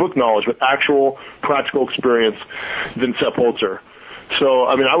 not just book knowledge, but actual practical experience, than Sepp Holzer. So,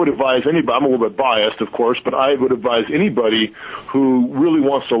 I mean, I would advise anybody, I'm a little bit biased, of course, but I would advise anybody who really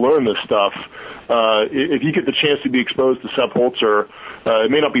wants to learn this stuff, if you get the chance to be exposed to Sepp Holzer,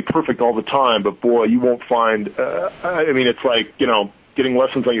 it may not be perfect all the time, but boy, you won't find, it's like, getting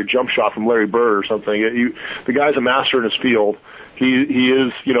lessons on your jump shot from Larry Bird or something. The guy's a master in his field. He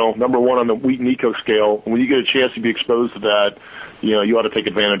is, number one on the Wheaton Eco scale. And when you get a chance to be exposed to that, you ought to take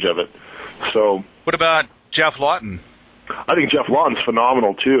advantage of it. So, what about Geoff Lawton? I think Geoff Lawton's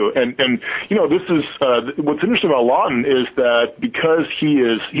phenomenal too, and this is what's interesting about Lawton is that because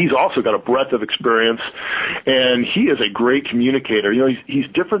he's also got a breadth of experience, and he is a great communicator. He's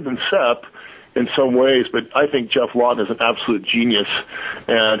different than Sepp in some ways, but I think Geoff Lawton is an absolute genius,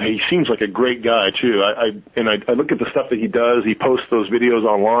 and he seems like a great guy too. I look at the stuff that he does. He posts those videos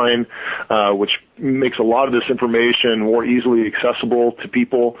online, which makes a lot of this information more easily accessible to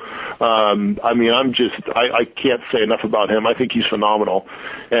people. I can't say enough about him. I think he's phenomenal,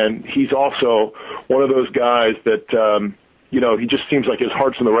 and he's also one of those guys that. He just seems like his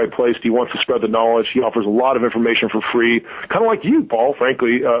heart's in the right place. He wants to spread the knowledge. He offers a lot of information for free, kind of like you, Paul,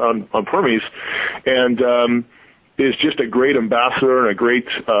 frankly, on Permies, and is just a great ambassador and a great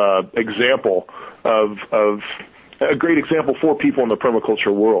example of a great example for people in the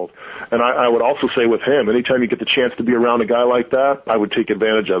permaculture world. And I would also say with him, anytime you get the chance to be around a guy like that, I would take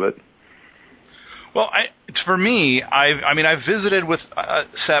advantage of it. Well, for me, I've visited with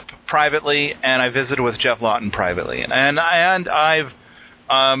Sepp privately, and I visited with Geoff Lawton privately, and I've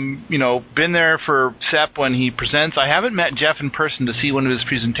been there for Sepp when he presents. I haven't met Geoff in person to see one of his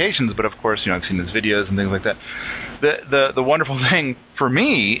presentations, but of course, I've seen his videos and things like that. The wonderful thing for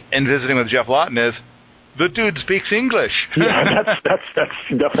me in visiting with Geoff Lawton is the dude speaks English. Yeah, that's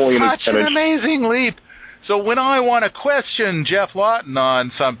definitely an advantage. Such an amazing leap. So when I want to question Geoff Lawton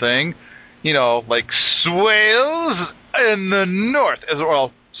on something, like swales in the north, as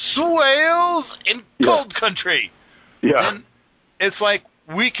well, swales in cold country. Yeah. And it's like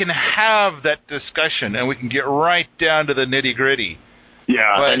we can have that discussion and we can get right down to the nitty gritty.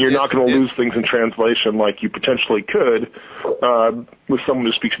 Yeah, but and you're not going to lose things in translation like you potentially could with someone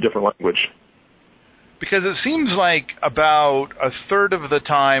who speaks a different language. Because it seems like about a third of the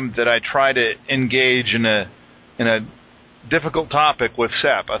time that I try to engage in a difficult topic with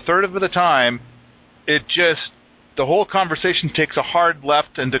Sepp, a third of the time, the whole conversation takes a hard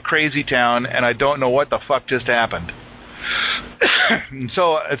left into crazy town, and I don't know what the fuck just happened.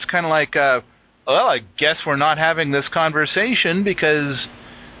 So it's kind of like, I guess we're not having this conversation because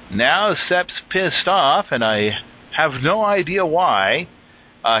now Sepp's pissed off, and I have no idea why.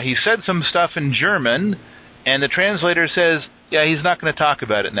 he said some stuff in German, and the translator says, yeah, he's not going to talk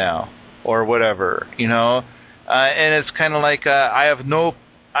about it now, or whatever, and it's kind of like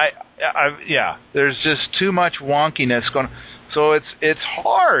there's just too much wonkiness going on. So it's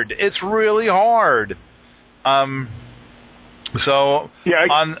hard. It's really hard. So yeah,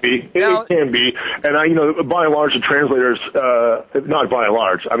 it can be, and by and large, the translators, not by and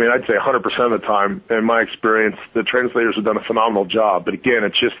large, I mean, I'd say 100% of the time, in my experience, the translators have done a phenomenal job. But again,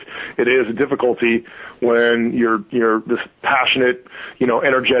 it is a difficulty when you're this passionate,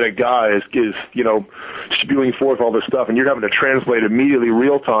 energetic guy is spewing forth all this stuff, and you're having to translate immediately,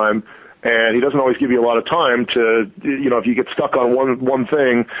 real time. And he doesn't always give you a lot of time to, if you get stuck on one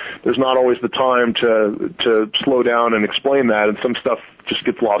thing, there's not always the time to slow down and explain that. And some stuff just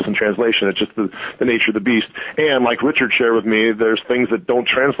gets lost in translation. It's just the nature of the beast. And like Richard shared with me, there's things that don't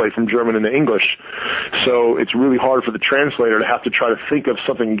translate from German into English. So it's really hard for the translator to have to try to think of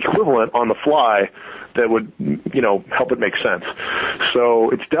something equivalent on the fly that would, help it make sense. So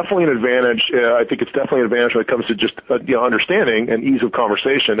it's definitely an advantage. I think it's definitely an advantage when it comes to just, understanding and ease of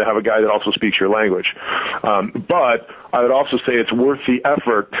conversation to have a guy that also speaks your language. But I would also say it's worth the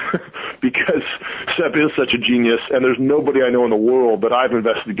effort because Sepp is such a genius, and there's nobody I know in the world that I've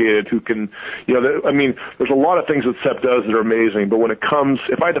investigated who can, there's a lot of things that Sepp does that are amazing, but when it comes,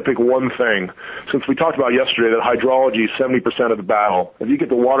 if I had to pick one thing, since we talked about yesterday that hydrology is 70% of the battle, if you get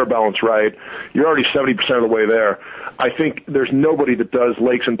the water balance right, you're already 70% of the way there. I think there's nobody that does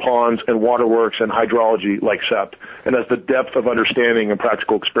lakes and ponds and waterworks and hydrology like Sepp, and has the depth of understanding and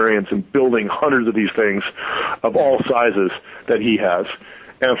practical experience in building hundreds of these things of all sizes that he has.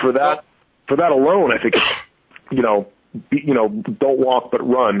 And for that alone, I think, don't walk but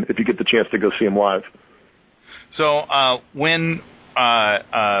run if you get the chance to go see him live. So when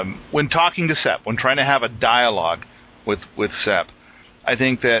talking to Sepp, when trying to have a dialogue with Sepp, I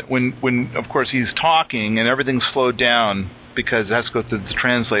think that when of course he's talking and everything's slowed down because it has to go through the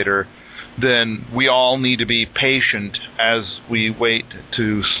translator, then we all need to be patient as we wait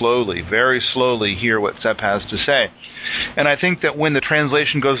to very slowly hear what Sepp has to say. And I think that when the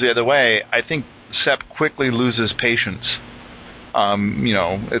translation goes the other way, I think Sepp quickly loses patience.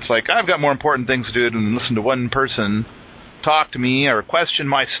 It's like, I've got more important things to do than listen to one person talk to me or question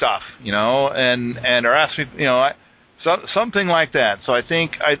my stuff, or ask me, something like that. So I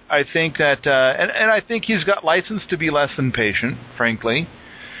think that, and I think he's got license to be less than patient, frankly.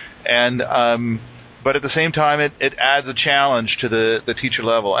 And but at the same time, it adds a challenge to the teacher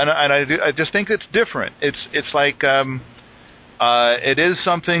level, and I just think it's different. It's like it is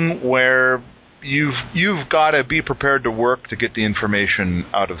something where you've got to be prepared to work to get the information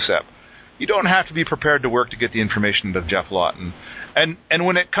out of Sepp. You don't have to be prepared to work to get the information out of Jeff Lawton. And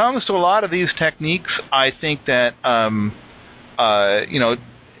when it comes to a lot of these techniques, I think that how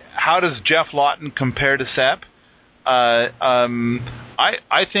does Jeff Lawton compare to Sepp? I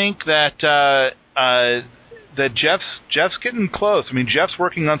think that Jeff's getting close. I mean, Jeff's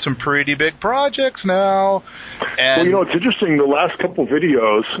working on some pretty big projects now. And it's interesting. The last couple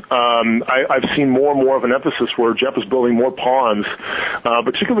videos, I've seen more and more of an emphasis where Jeff is building more ponds,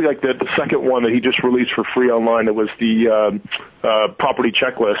 particularly like the second one that he just released for free online. It was the property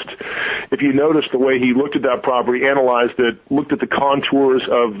checklist. If you notice the way he looked at that property, analyzed it, looked at the contours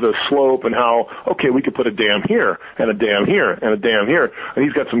of the slope and how, okay, we could put a dam here and a dam here and a dam here. And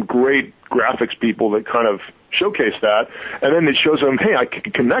he's got some great graphics people that kind of showcase that, and then it shows them, hey, I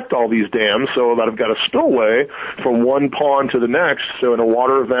can connect all these dams so that I've got a spillway from one pond to the next. So in a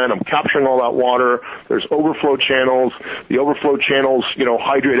water event, I'm capturing all that water. There's overflow channels. The overflow channels,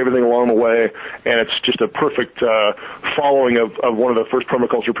 hydrate everything along the way, and it's just a perfect following of one of the first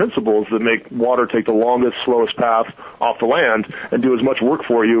permaculture principles that make water take the longest, slowest path off the land and do as much work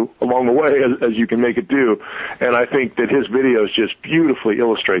for you along the way as you can make it do. And I think that his videos just beautifully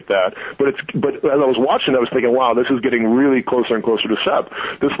illustrate that. But as I was watching, I was thinking, wow, this is getting really closer and closer to Sepp.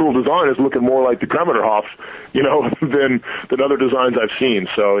 This little design is looking more like the Krementerhof, than other designs I've seen.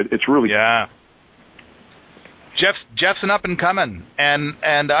 So it's really... Yeah. Jeff's an up and coming,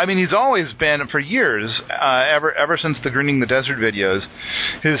 and I mean he's always been for years, ever since the Greening the Desert videos,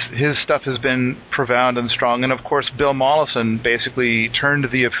 his stuff has been profound and strong. And of course, Bill Mollison basically turned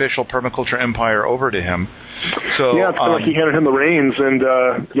the official permaculture empire over to him. So yeah, it's kind of like he handed him the reins, and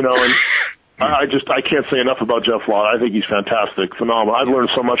I can't say enough about Jeff Lott. I think he's fantastic, phenomenal. I've learned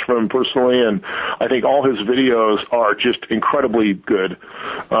so much from him personally, and I think all his videos are just incredibly good.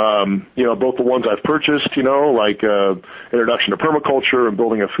 Both the ones I've purchased, like Introduction to Permaculture and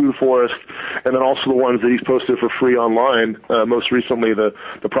Building a Food Forest, and then also the ones that he's posted for free online. Most recently, the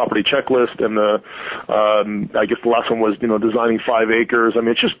property checklist, and I guess the last one was designing 5 acres. I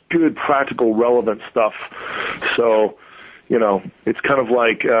mean, it's just good, practical, relevant stuff. So. It's kind of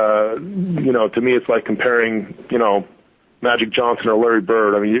like, to me, it's like comparing, Magic Johnson or Larry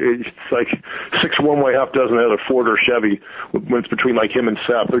Bird. I mean, it's like 6 one way, half dozen the other, Ford or Chevy, when it's between like him and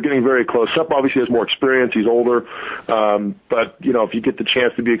Sepp. They're getting very close. Sepp obviously has more experience. He's older. But, if you get the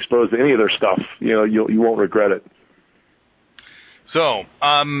chance to be exposed to any of their stuff, you won't regret it. So,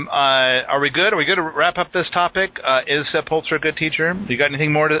 are we good? Are we good to wrap up this topic? Is Sepp Holzer a good teacher? You got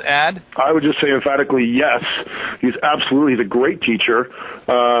anything more to add? I would just say emphatically yes. He's a great teacher.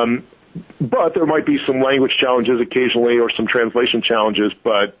 But there might be some language challenges occasionally or some translation challenges,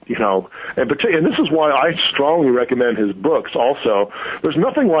 but, and this is why I strongly recommend his books also. There's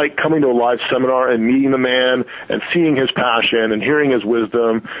nothing like coming to a live seminar and meeting the man and seeing his passion and hearing his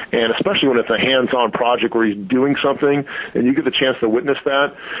wisdom, and especially when it's a hands-on project where he's doing something and you get the chance to witness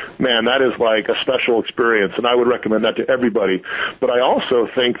that, man, that is like a special experience, and I would recommend that to everybody. But I also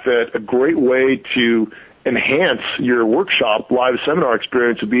think that a great way to enhance your workshop live seminar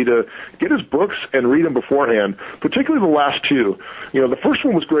experience would be to get his books and read them beforehand, particularly the last 2. The first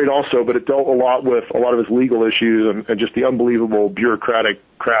one was great also, but it dealt a lot with a lot of his legal issues and just the unbelievable bureaucratic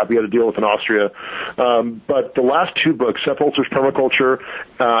crap he had to deal with in Austria. But the last 2 books, Sepp Holzer's Permaculture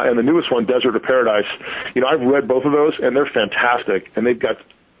and the newest one, Desert to Paradise, I've read both of those, and they're fantastic, and they've got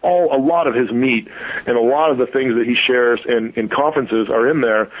a lot of his meat and a lot of the things that he shares in conferences are in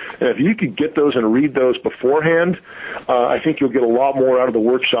there. And if you could get those and read those beforehand, I think you'll get a lot more out of the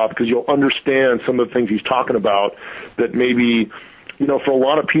workshop because you'll understand some of the things he's talking about that maybe, for a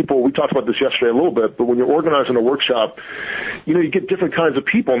lot of people, we talked about this yesterday a little bit, but when you're organizing a workshop, you get different kinds of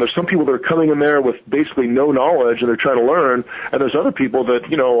people, and there's some people that are coming in there with basically no knowledge and they're trying to learn, and there's other people that,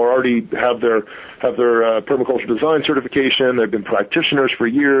 already have their permaculture design certification, they've been practitioners for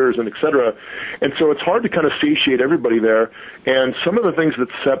years, and et cetera. And so it's hard to kind of satiate everybody there, and some of the things that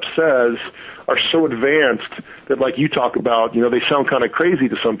Sepp says are so advanced that, like you talk about, they sound kind of crazy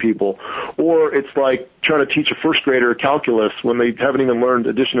to some people. Or it's like trying to teach a first grader calculus when they haven't even learned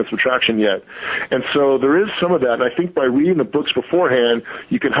addition and subtraction yet. And so there is some of that, and I think by reading the books beforehand,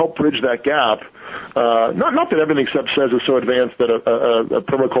 you can help bridge that gap. Not that everything Sepp says is so advanced that a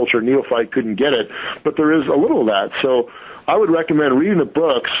permaculture neophyte couldn't get it, but there is a little of that. So I would recommend reading the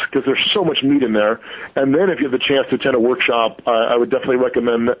books because there's so much meat in there. And then if you have the chance to attend a workshop, I would definitely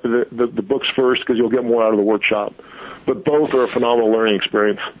recommend the books first because you'll get more out of the workshop. But both are a phenomenal learning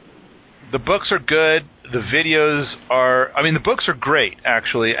experience. The books are good. The videos are, the books are great,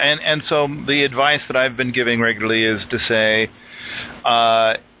 actually. And so the advice that I've been giving regularly is to say,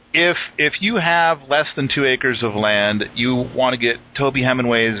 if you have less than 2 acres of land, you want to get Toby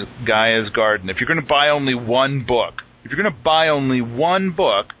Hemingway's Gaia's Garden. If you're going to buy only one book,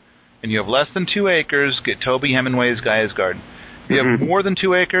 and you have less than 2 acres, get Toby Hemingway's Gaia's Garden. If you have more than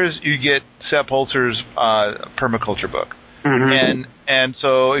 2 acres, you get Sepp Holzer's permaculture book. And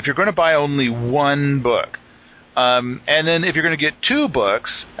so if you're going to buy only one book, and then if you're going to get 2 books,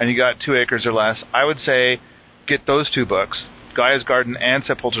 and you got 2 acres or less, I would say get those 2 books, Gaia's Garden and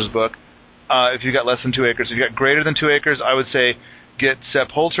Sepp Holzer's book, if you got less than 2 acres. If you got greater than 2 acres, I would say get Sepp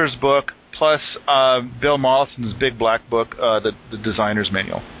Holzer's book, plus Bill Mollison's big black book, the Designer's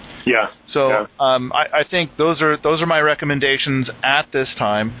Manual. Yeah. So I think those are my recommendations at this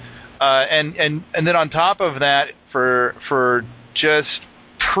time, and then on top of that, for just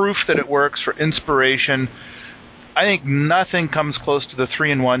proof that it works, for inspiration, I think nothing comes close to the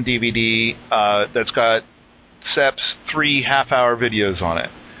 3-in-1 DVD that's got Sepp's 3 half-hour videos on it.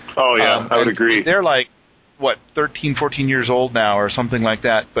 Oh yeah, I would agree. They're like, 13, 14 years old now or something like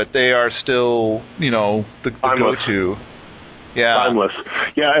that, but they are still, the go-to. Yeah. Timeless.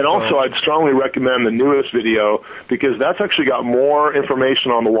 Yeah, and also I'd strongly recommend the newest video because that's actually got more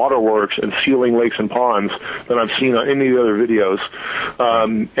information on the waterworks and sealing lakes and ponds than I've seen on any of the other videos.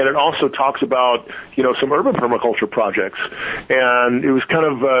 And it also talks about, some urban permaculture projects. And it was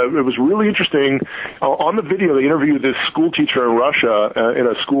it was really interesting. On the video, they interviewed this school teacher in Russia in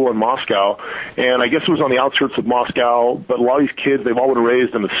a school in Moscow. And I guess it was on the outskirts of Moscow, but a lot of these kids, they've all been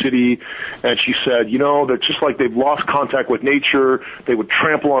raised in the city. And she said, they're just like they've lost contact with nature. nature. They would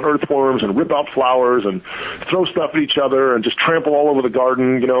trample on earthworms and rip out flowers and throw stuff at each other and just trample all over the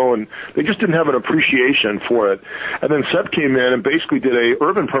garden, and they just didn't have an appreciation for it. And then Sepp came in and basically did a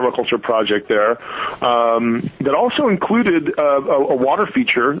urban permaculture project there that also included a water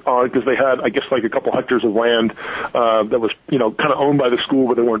feature because they had, I guess, like a couple hectares of land that was, kind of owned by the school,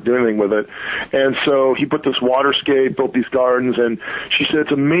 but they weren't doing anything with it. And so he put this waterscape, built these gardens, and she said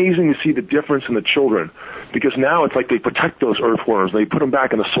it's amazing to see the difference in the children, because now it's like they protect those earthworms. They put them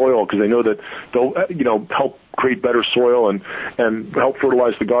back in the soil because they know that they'll, help create better soil and help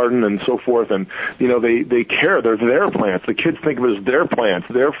fertilize the garden and so forth. And, they care. They're their plants. The kids think of it as their plants,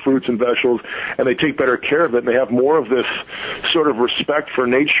 their fruits and vegetables, and they take better care of it. And they have more of this sort of respect for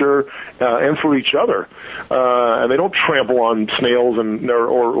nature and for each other. And they don't trample on snails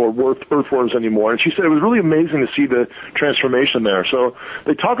or earthworms anymore. And she said it was really amazing to see the transformation there. So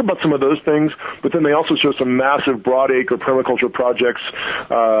they talk about some of those things, but then they also show some massive broadacre permaculture projects.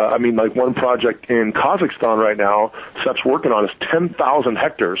 Like one project in Kazakhstan right now, Sepp's working on is 10,000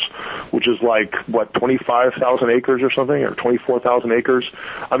 hectares, which is like, 25,000 acres or something, or 24,000 acres.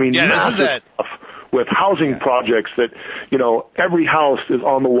 Massive stuff with housing projects that, every house is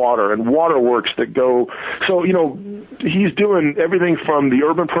on the water and waterworks that go. So, he's doing everything from the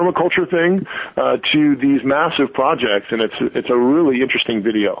urban permaculture thing to these massive projects, and it's a really interesting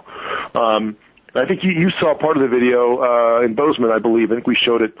video. I think you saw part of the video in Bozeman, I believe. I think we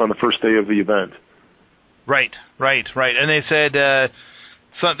showed it on the first day of the event. Right. And they said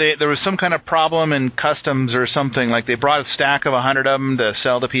there was some kind of problem in customs or something. Like they brought a stack of 100 of them to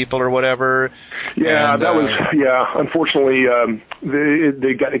sell to people or whatever. Yeah, unfortunately,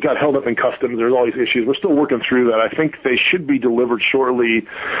 it got held up in customs. There's all these issues. We're still working through that. I think they should be delivered shortly,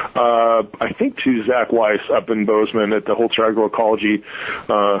 to Zach Weiss up in Bozeman at the Holzer Agroecology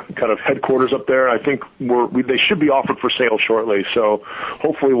kind of headquarters up there. I think they should be offered for sale shortly. So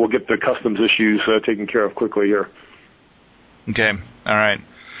hopefully we'll get the customs issues taken care of quickly here. Okay. All right.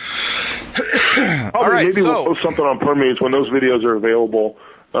 Maybe we'll post something on Permeates when those videos are available.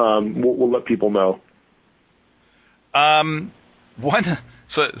 We'll let people know. So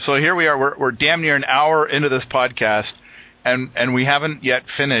here we are. We're damn near an hour into this podcast, and we haven't yet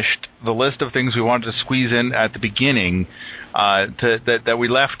finished the list of things we wanted to squeeze in at the beginning that we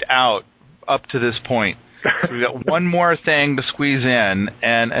left out up to this point. So we've got one more thing to squeeze in,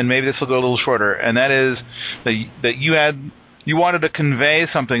 and maybe this will go a little shorter, and that is that you wanted to convey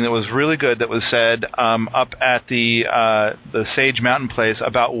something that was really good that was said up at the Sage Mountain place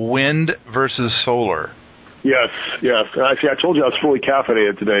about wind versus solar. Yes. Actually, I told you I was fully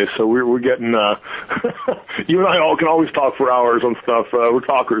caffeinated today, so we're getting. You and I all can always talk for hours on stuff. We're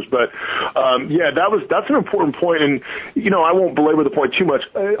talkers, but that's an important point, and I won't belabor the point too much,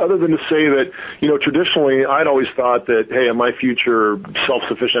 other than to say that traditionally I'd always thought that in my future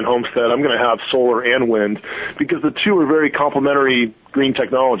self-sufficient homestead I'm going to have solar and wind because the two are very complementary green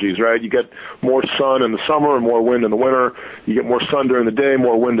technologies, right? You get more sun in the summer and more wind in the winter. You get more sun during the day,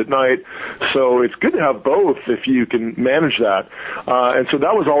 more wind at night. So it's good to have both if you can manage that. And so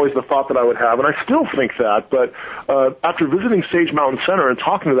that was always the thought that I would have, and I still think that. But after visiting Sage Mountain Center and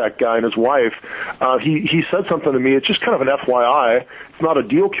talking to that guy and his wife, he said something to me. It's just kind of an FYI. It's not a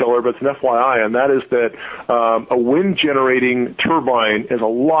deal killer, but it's an FYI, and that is that a wind-generating turbine is a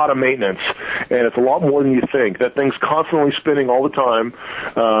lot of maintenance, and it's a lot more than you think. That thing's constantly spinning all the time,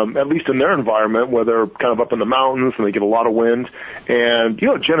 at least in their environment, where they're kind of up in the mountains and they get a lot of wind, and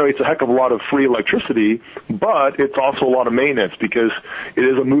it generates a heck of a lot of free electricity, but it's also a lot of maintenance because it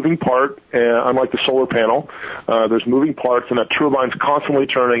is a moving part, unlike the solar panel. There's moving parts, and that turbine's constantly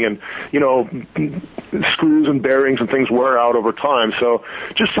turning, and screws and bearings and things wear out over time. So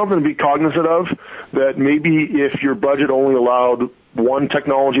just something to be cognizant of, that maybe if your budget only allowed one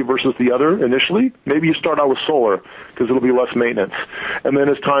technology versus the other initially, maybe you start out with solar because it'll be less maintenance. And then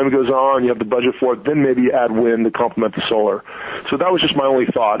as time goes on, you have the budget for it, then maybe you add wind to complement the solar. So that was just my only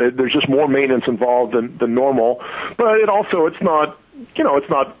thought. There's just more maintenance involved than normal, but it's not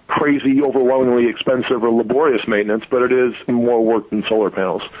crazy, overwhelmingly expensive or laborious maintenance, but it is more work than solar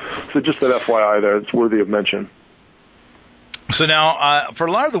panels. So just an FYI there, it's worthy of mention. So now, for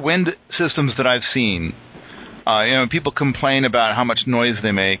a lot of the wind systems that I've seen, people complain about how much noise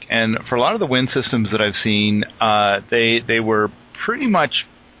they make, and for a lot of the wind systems that I've seen, they were pretty much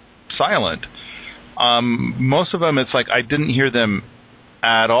silent. Most of them, it's like I didn't hear them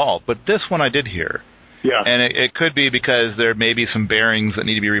at all, but this one I did hear. Yeah. And it could be because there may be some bearings that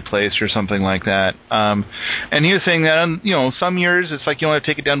need to be replaced or something like that. And he was saying that, some years it's like you only have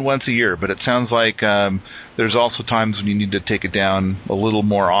to take it down once a year, but it sounds like there's also times when you need to take it down a little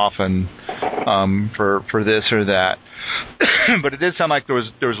more often for this or that. but it did sound like there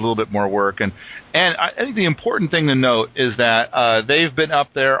was a little bit more work. And I think the important thing to note is that they've been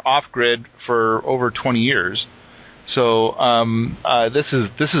up there off grid for over 20 years. So this is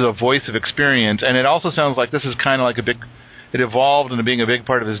a voice of experience, and it also sounds like this is kind of like it evolved into being a big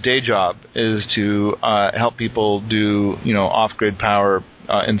part of his day job, is to help people do off-grid power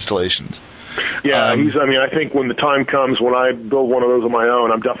installations. Yeah, I think when the time comes when I build one of those on my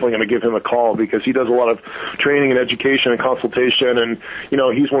own, I'm definitely going to give him a call, because he does a lot of training and education and consultation, and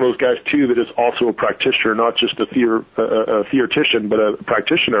he's one of those guys too that is also a practitioner, not just a theoretician, but a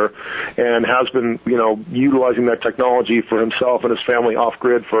practitioner, and has been utilizing that technology for himself and his family off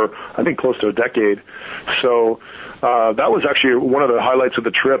grid for I think close to a decade. So that was actually one of the highlights of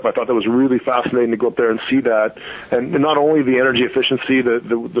the trip. I thought that was really fascinating to go up there and see that, and not only the energy efficiency,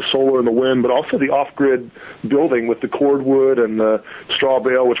 the solar and the wind, but also the off-grid building with the cordwood and the straw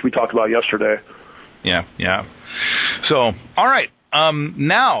bale, which we talked about yesterday. Yeah. So, all right.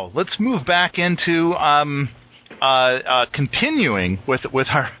 Now let's move back into continuing with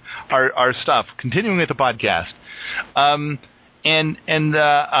our stuff, continuing with the podcast. And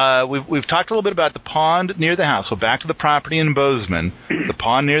we've talked a little bit about the pond near the house. So back to the property in Bozeman, the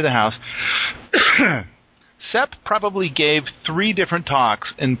pond near the house. Sepp probably gave 3 different talks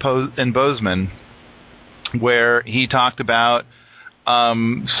in Bozeman where he talked about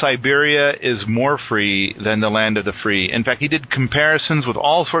Siberia is more free than the land of the free. In fact, he did comparisons with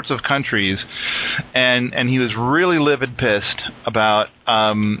all sorts of countries, and he was really livid pissed about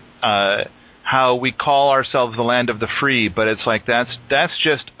how we call ourselves the land of the free, but it's like that's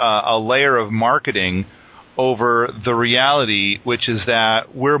just a layer of marketing over the reality, which is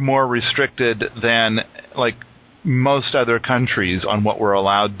that we're more restricted than like most other countries on what we're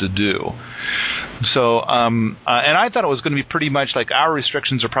allowed to do. So, and I thought it was going to be pretty much like our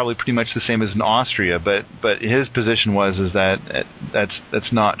restrictions are probably pretty much the same as in Austria, but his position was that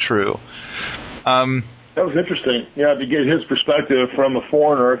that's not true. That was interesting, to get his perspective from a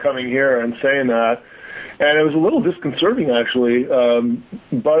foreigner coming here and saying that. And it was a little disconcerting, actually,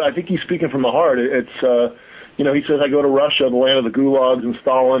 but I think he's speaking from the heart. It's, he says, I go to Russia, the land of the gulags and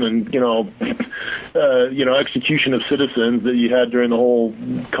Stalin and, execution of citizens that you had during the whole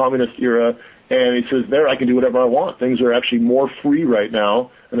communist era. And he says, there I can do whatever I want. Things are actually more free right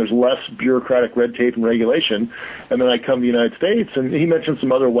now, and there's less bureaucratic red tape and regulation. And then I come to the United States, and he mentioned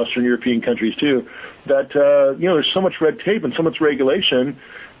some other Western European countries too, that, there's so much red tape and so much regulation.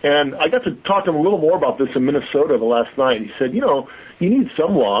 And I got to talk to him a little more about this in Minnesota the last night. He said, you need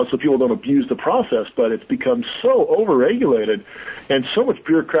some laws so people don't abuse the process, but it's become so overregulated and so much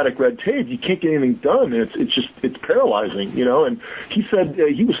bureaucratic red tape, you can't get anything done. It's paralyzing, And he said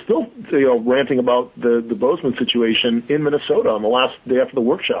he was still, ranting about the Bozeman situation in Minnesota on the last day after the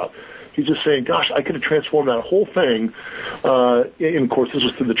workshop. He's just saying, gosh, I could have transformed that whole thing. And, of course, this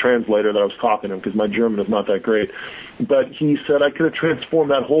was through the translator that I was talking to him because my German is not that great. But he said I could have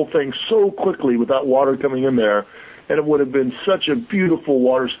transformed that whole thing so quickly without water coming in there, and it would have been such a beautiful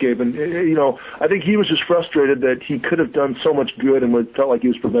waterscape. And, I think he was just frustrated that he could have done so much good and felt like he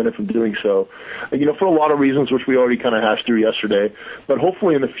was prevented from doing so, for a lot of reasons, which we already kind of hashed through yesterday. But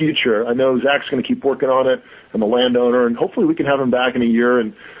hopefully in the future, I know Zach's going to keep working on it, and the landowner, and hopefully we can have him back in a year,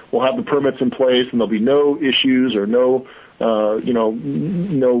 and we'll have the permits in place, and there'll be no issues or no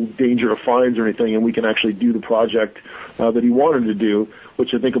danger of fines or anything, and we can actually do the project that he wanted to do, which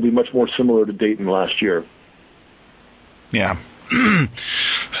I think will be much more similar to Dayton last year. Yeah.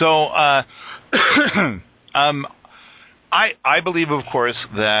 So, I believe, of course,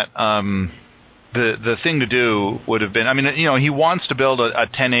 that the thing to do would have been, he wants to build a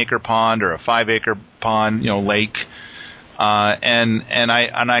 10-acre pond or a 5-acre pond, lake, and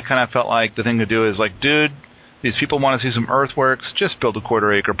I kind of felt like the thing to do is like, dude, these people want to see some earthworks, just build a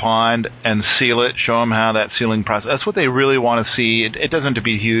 1/4-acre pond and seal it, show them how that sealing process, that's what they really want to see. It doesn't have to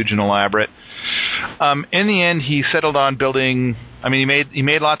be huge and elaborate. In the end, he settled on building, he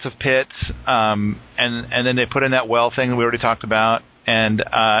made lots of pits, and then they put in that well thing that we already talked about, and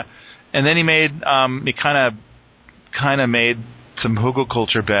then he made, he kind of made some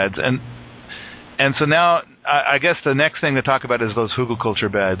hugelkultur beds, and so now, I guess the next thing to talk about is those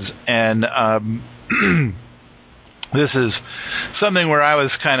hugelkultur beds, and this is something where I was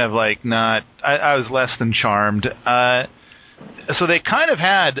kind of like I was less than charmed. So they kind of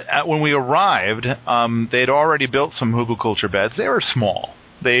had, when we arrived, they'd already built some hugelkultur beds. They were small.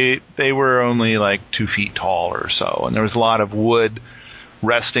 They were only like 2 feet tall or so, and there was a lot of wood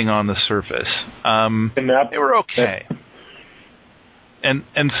resting on the surface. They were okay.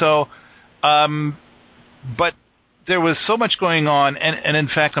 And so, but there was so much going on, and in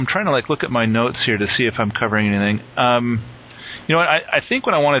fact, I'm trying to look at my notes here to see if I'm covering anything. You know what? I think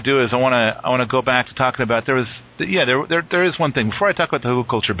what I want to do is I want to go back to talking about there is one thing before I talk about the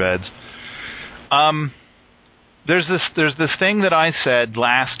hugelkultur beds. There's this thing that I said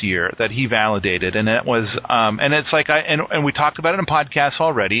last year that he validated, and it was and it's and we talked about it in podcasts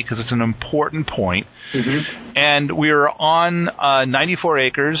already because it's an important point. Mm-hmm. And we were on 94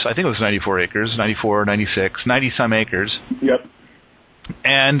 acres. I think it was 94 acres, 94, 96, 90 some acres. Yep.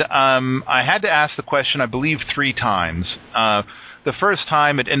 And I had to ask the question, I believe, 3 times. The first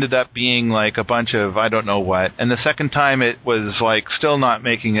time it ended up being a bunch of I don't know what, and the second time it was still not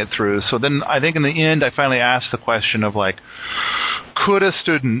making it through. So then I think in the end I finally asked the question of could a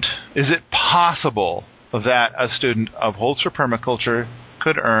student, is it possible that a student of Holzer permaculture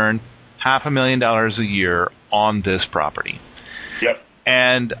could earn $500,000 a year on this property? Yep.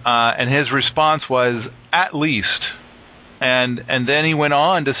 And his response was at least, and then he went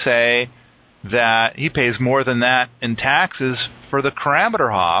on to say that he pays more than that in taxes for the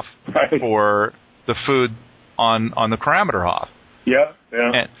Karameterhof, right, for the food on the Karameterhof. Yeah,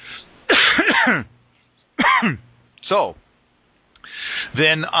 yeah. And so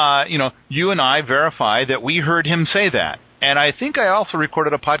then, you and I verify that we heard him say that. And I think I also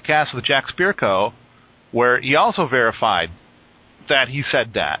recorded a podcast with Jack Spirko where he also verified that he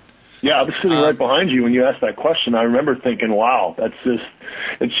said that. Yeah, I was sitting right behind you when you asked that question. I remember thinking, wow, it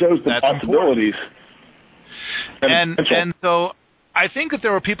shows the possibilities. And so I think that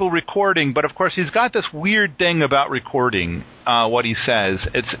there were people recording, but of course he's got this weird thing about recording what he says.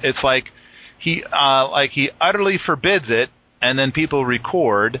 It's like he utterly forbids it, and then people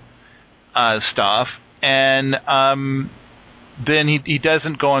record stuff, and then he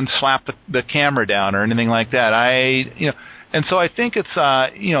doesn't go and slap the camera down or anything like that. And so I think it's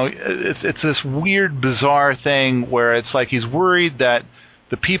it's this weird, bizarre thing where it's he's worried that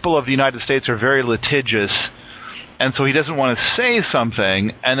the people of the United States are very litigious, and so he doesn't want to say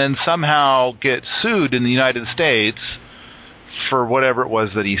something and then somehow get sued in the United States for whatever it was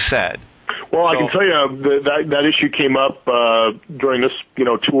that he said. Well, I can tell you that issue came up during this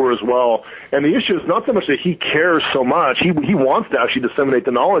tour as well. And the issue is not so much that he cares so much. He wants to actually disseminate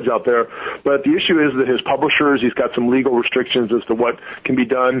the knowledge out there. But the issue is that his publishers, he's got some legal restrictions as to what can be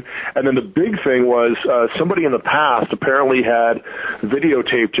done. And then the big thing was somebody in the past apparently had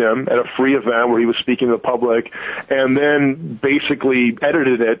videotaped him at a free event where he was speaking to the public and then basically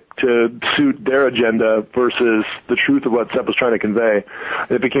edited it to suit their agenda versus the truth of what Sepp was trying to convey.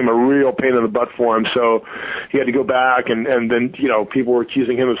 It became a real pain in the butt for him. So he had to go back and then, people were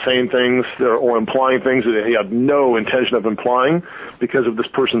accusing him of saying things or implying things that he had no intention of implying because of this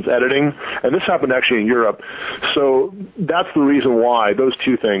person's editing. And this happened actually in Europe. So that's the reason why, those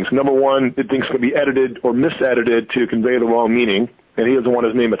two things. Number one, things can be edited or misedited to convey the wrong meaning, and he doesn't want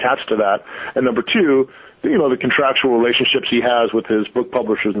his name attached to that. And number two, the contractual relationships he has with his book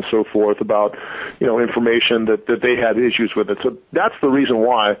publishers and so forth about, information that they had issues with it. So that's the reason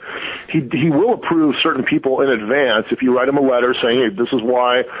why. He will approve certain people in advance if you write him a letter saying, hey, this is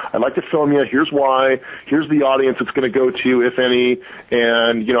why I'd like to film you. Here's why. Here's the audience it's going to go to, if any.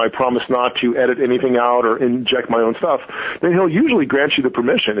 And, I promise not to edit anything out or inject my own stuff. Then he'll usually grant you the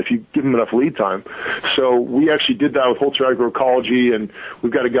permission if you give him enough lead time. So we actually did that with Holzer Agroecology, and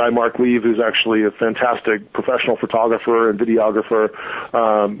we've got a guy, Mark Leave, who's actually a fantastic professional photographer and videographer,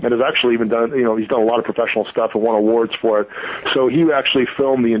 and has actually even done, he's done a lot of professional stuff and won awards for it. So he actually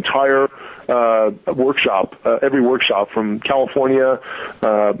filmed the entire workshop, every workshop from California,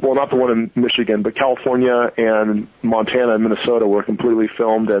 well, not the one in Michigan, but California and Montana and Minnesota were completely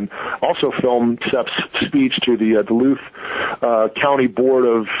filmed, and also filmed Sepp's speech to the Duluth County Board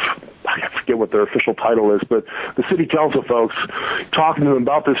of, I forget what their official title is, but the city council folks, talking to them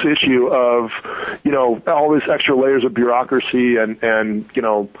about this issue of, all these extra layers of bureaucracy and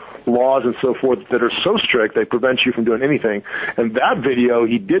laws and so forth that are so strict they prevent you from doing anything. And that video,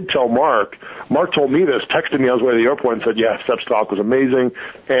 he did tell Mark. Mark told me this, texted me on his way to the airport and said, yeah, Sepp's talk was amazing.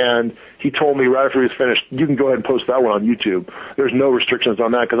 And he told me right after he was finished, you can go ahead and post that one on YouTube. There's no restrictions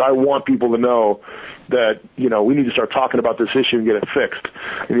on that because I want people to know that, we need to start talking about this issue and get it fixed.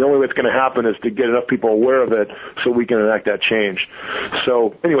 And the only way it's going to happen is to get enough people aware of it so we can enact that change.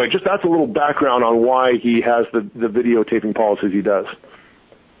 So anyway, just that's a little background on why he has the videotaping policies he does.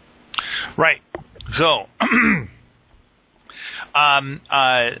 Right. So,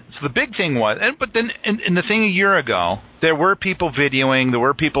 so the big thing was, but then in the thing a year ago, there were people videoing, there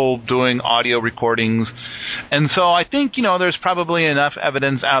were people doing audio recordings, and so I think there's probably enough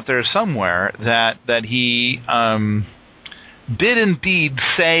evidence out there somewhere that he did indeed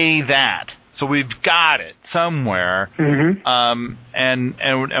say that. So we've got it. somewhere, and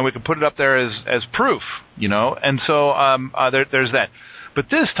we could put it up there as proof, And so there's that. But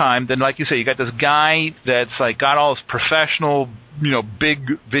this time, then, like you say, you got this guy that's like got all this professional, big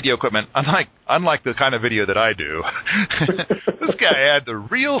video equipment. Unlike the kind of video that I do, this guy had the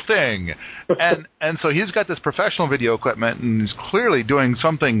real thing, and so he's got this professional video equipment, and he's clearly doing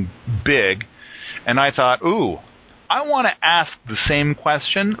something big. And I thought, ooh, I want to ask the same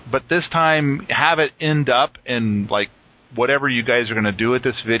question, but this time have it end up in like whatever you guys are going to do with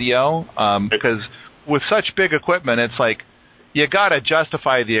this video, because with such big equipment, it's like, you got to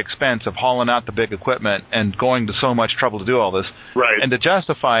justify the expense of hauling out the big equipment and going to so much trouble to do all this. Right. And to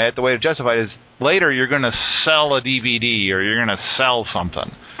justify it, the way to justify it is later you're going to sell a DVD or you're going to sell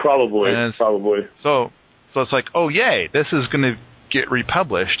something. Probably. So it's like, oh, yay, this is going to get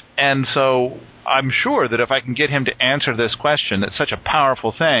republished. And so I'm sure that if I can get him to answer this question, it's such a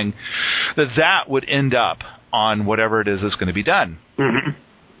powerful thing, that would end up on whatever it is that's going to be done. Mm-hmm.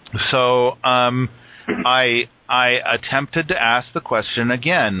 So I attempted to ask the question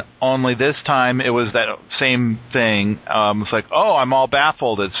again, only this time it was that same thing. It's like, oh, I'm all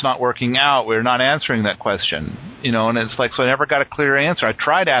baffled. It's not working out. We're not answering that question. And it's like, so I never got a clear answer. I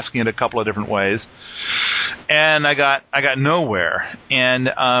tried asking it a couple of different ways, and I got nowhere. And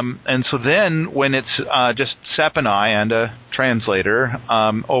so then when it's just Sepp and I and a translator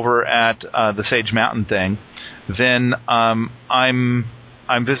over at the Sage Mountain thing, then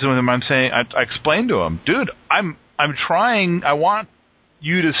I'm visiting with him. I'm saying, I explained to him, dude, I'm trying. I want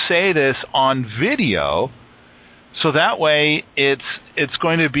you to say this on video, so that way it's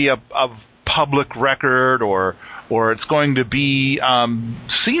going to be a public record, or it's going to be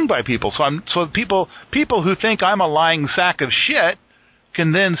seen by people. So people who think I'm a lying sack of shit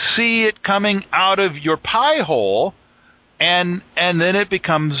can then see it coming out of your pie hole, and then it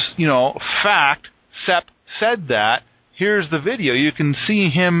becomes fact. Sepp said that. Here's the video. You can see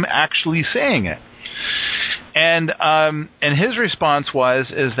him actually saying it. And his response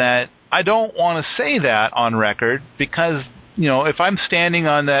is that I don't want to say that on record because, if I'm standing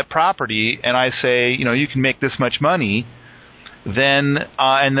on that property and I say, you can make this much money, then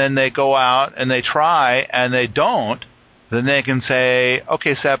and then they go out and they try and they don't, then they can say,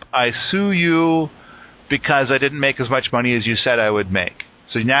 okay, Sepp, I sue you because I didn't make as much money as you said I would make.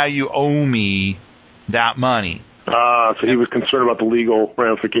 So now you owe me that money. So he was concerned about the legal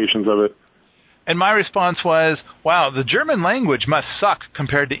ramifications of it. And my response was, wow, the German language must suck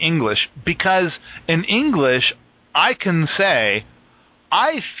compared to English, because in English, I can say,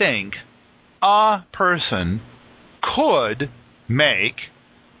 I think a person could make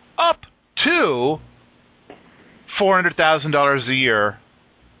up to $400,000 a year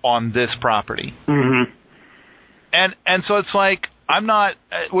on this property. Mm-hmm. And so it's like, I'm not,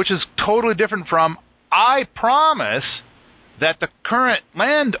 which is totally different from, I promise that the current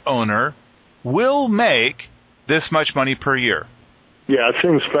landowner will make this much money per year. Yeah, it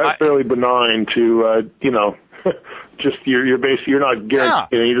seems fairly benign to, just you're not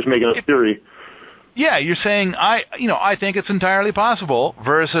guaranteeing, you're just making a theory. Yeah, you're saying I think it's entirely possible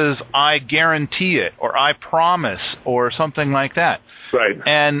versus I guarantee it or I promise or something like that. Right.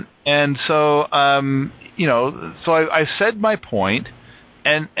 And so so I said my point.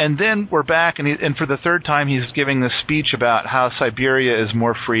 And then we're back, and for the third time he's giving this speech about how Siberia is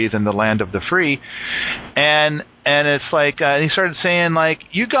more free than the land of the free, and it's like he started saying like,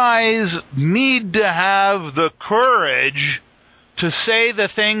 you guys need to have the courage to say the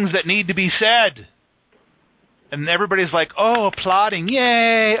things that need to be said, and everybody's like, oh, applauding,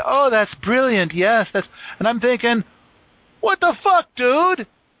 yay, oh, that's brilliant, yes, and I'm thinking, what the fuck, dude?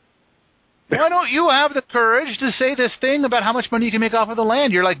 Why don't you have the courage to say this thing about how much money you can make off of the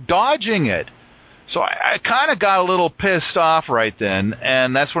land? You're like dodging it. So I kind of got a little pissed off right then,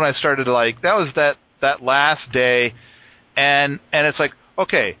 and that's when I started to like, that was that last day, and it's like,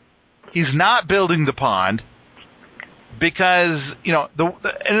 okay, he's not building the pond because,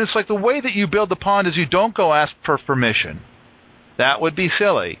 and it's like the way that you build the pond is you don't go ask for permission. That would be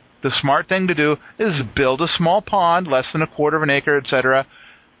silly. The smart thing to do is build a small pond, less than a quarter of an acre, etc.,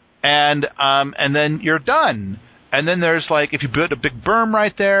 and then you're done. And then there's like, if you put a big berm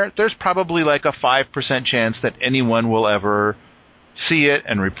right there, there's probably like a 5% chance that anyone will ever see it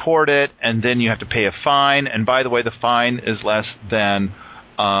and report it, and then you have to pay a fine. And by the way, the fine is less than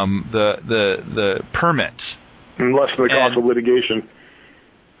the permits. And less than the cost of litigation.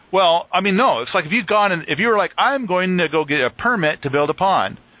 Well, I mean, no. It's like if if you were like, I'm going to go get a permit to build a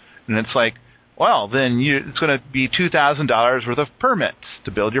pond, and it's like, well, then it's going to be $2,000 worth of permits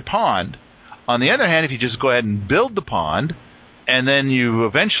to build your pond. On the other hand, if you just go ahead and build the pond and then you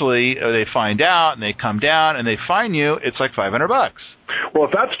eventually they find out and they come down and they fine you. It's like $500. Well,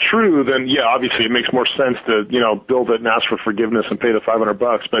 if that's true, then yeah, obviously it makes more sense to, build it and ask for forgiveness and pay the $500.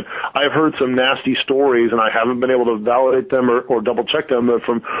 But I've heard some nasty stories, and I haven't been able to validate them or double check them, but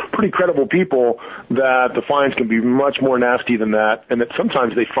from pretty credible people that the fines can be much more nasty than that, and that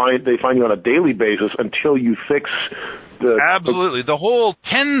sometimes they fine you on a daily basis until you fix the absolutely the whole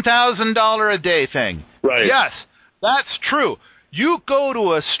 $10,000 a day thing. Right. Yes, that's true. You go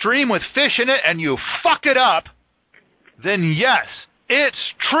to a stream with fish in it and you fuck it up, then yes, it's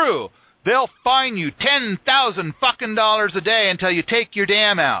true. They'll fine you $10,000 fucking dollars a day until you take your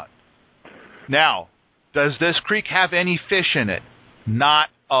dam out. Now, does this creek have any fish in it? Not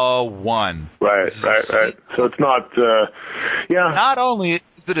a one. Right. So it's not, Not only is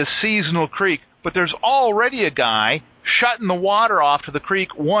it a seasonal creek, but there's already a guy shutting the water off to the creek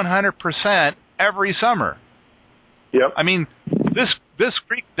 100% every summer. Yep. I mean, this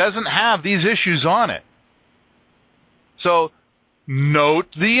creek doesn't have these issues on it. So, note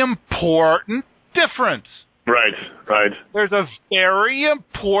the important difference. Right. There's a very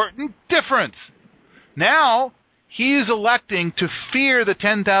important difference. Now, he's electing to fear the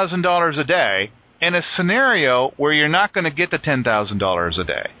 $10,000 a day in a scenario where you're not going to get the $10,000 a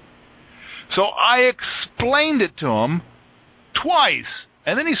day. So I explained it to him twice,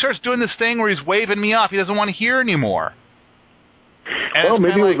 and then he starts doing this thing where he's waving me off. He doesn't want to hear anymore. And well,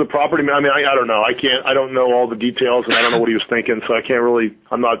 maybe it was the property. I mean, I don't know. I don't know all the details, and I don't know what he was thinking, so I can't really.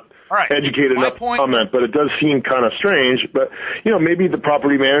 I'm not educated enough to comment. But it does seem kind of strange. But maybe the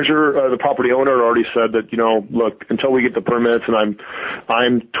property manager, the property owner, already said that look, until we get the permits, and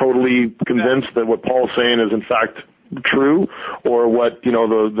I'm totally convinced that what Paul's saying is in fact true, or what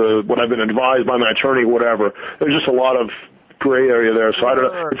what I've been advised by my attorney, whatever. There's just a lot of gray area there, so I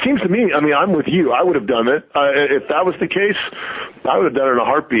don't know. It seems to me, I mean, I'm with you. I would have done it. If that was the case, I would have done it in a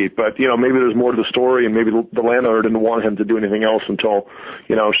heartbeat. But, maybe there's more to the story, and maybe the landowner didn't want him to do anything else until,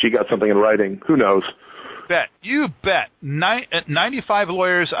 she got something in writing. Who knows? You bet. 95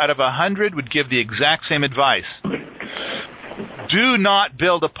 lawyers out of 100 would give the exact same advice. Do not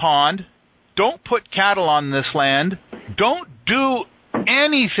build a pond. Don't put cattle on this land. Don't do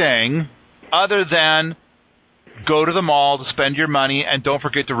anything other than go to the mall to spend your money, and don't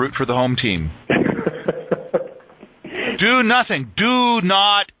forget to root for the home team. Do nothing. Do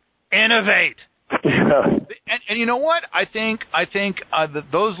not innovate. Yeah. And you know what? I think that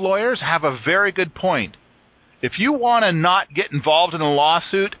those lawyers have a very good point. If you want to not get involved in a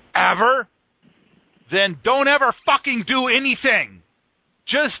lawsuit ever, then don't ever fucking do anything.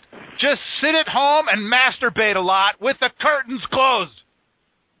 Just sit at home and masturbate a lot with the curtains closed.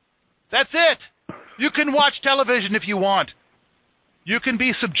 That's it. You can watch television if you want. You can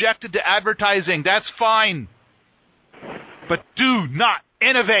be subjected to advertising. That's fine. But do not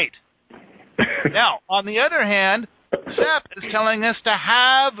innovate. Now, on the other hand, Sepp is telling us to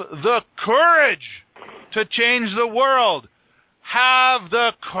have the courage to change the world. Have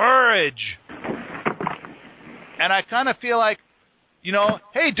the courage. And I kind of feel like,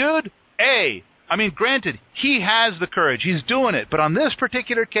 hey, dude, I mean, granted, he has the courage. He's doing it. But on this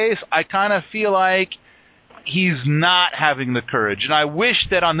particular case, I kind of feel like he's not having the courage. And I wish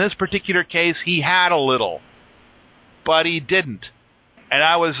that on this particular case, he had a little. But he didn't. And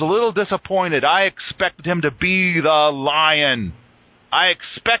I was a little disappointed. I expected him to be the lion. I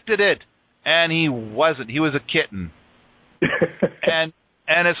expected it. And he wasn't. He was a kitten. And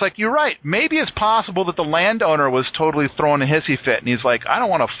it's like, you're right. Maybe it's possible that the landowner was totally throwing a hissy fit. And he's like, I don't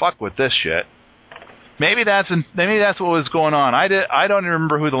want to fuck with this shit. Maybe that's what was going on. I don't even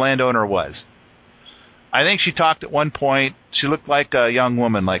remember who the landowner was. I think she talked at one point. She looked like a young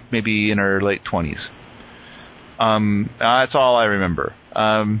woman, like maybe in her late 20s. That's all I remember.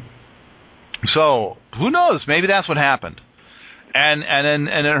 So who knows? Maybe that's what happened. And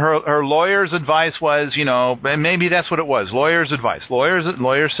then her lawyer's advice was, and maybe that's what it was. Lawyer's advice.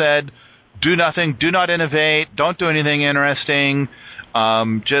 Lawyer said, do nothing, do not innovate, don't do anything interesting.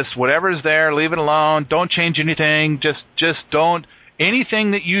 Just whatever's there, leave it alone. Don't change anything. Just don't.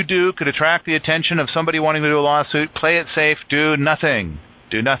 Anything that you do could attract the attention of somebody wanting to do a lawsuit. Play it safe. Do nothing.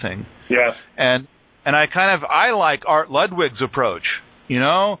 Do nothing. Yeah. And I like Art Ludwig's approach.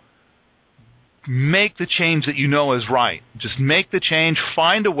 Make the change that you know is right. Just make the change.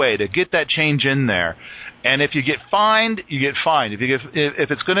 Find a way to get that change in there. And if you get fined, you get fined.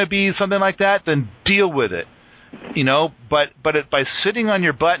 If it's going to be something like that, then deal with it. But by sitting on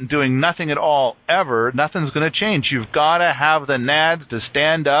your butt and doing nothing at all ever, nothing's going to change. You've got to have the nads to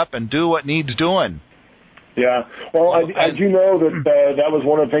stand up and do what needs doing. Yeah. Well, I do know that that was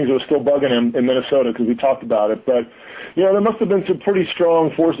one of the things that was still bugging him in Minnesota because we talked about it. But there must have been some pretty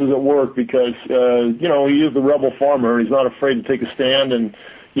strong forces at work because, he is the rebel farmer. He's not afraid to take a stand, and,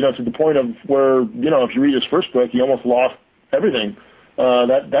 to the point of where, if you read his first book, he almost lost everything.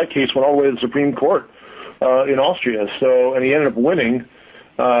 That case went all the way to the Supreme Court in Austria. So, and he ended up winning,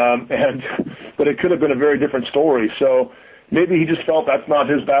 but it could have been a very different story. So maybe he just felt that's not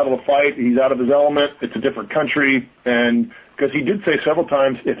his battle to fight. He's out of his element. It's a different country, and because he did say several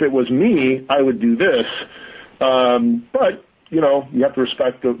times, if it was me, I would do this. But you have to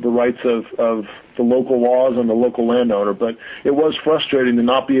respect the rights of the local laws and the local landowner. But it was frustrating to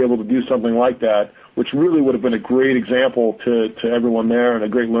not be able to do something like that, which really would have been a great example to everyone there and a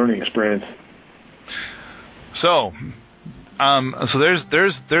great learning experience. So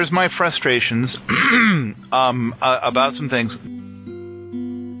there's my frustrations about some things.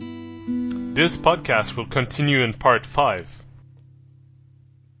 This podcast will continue in part 5.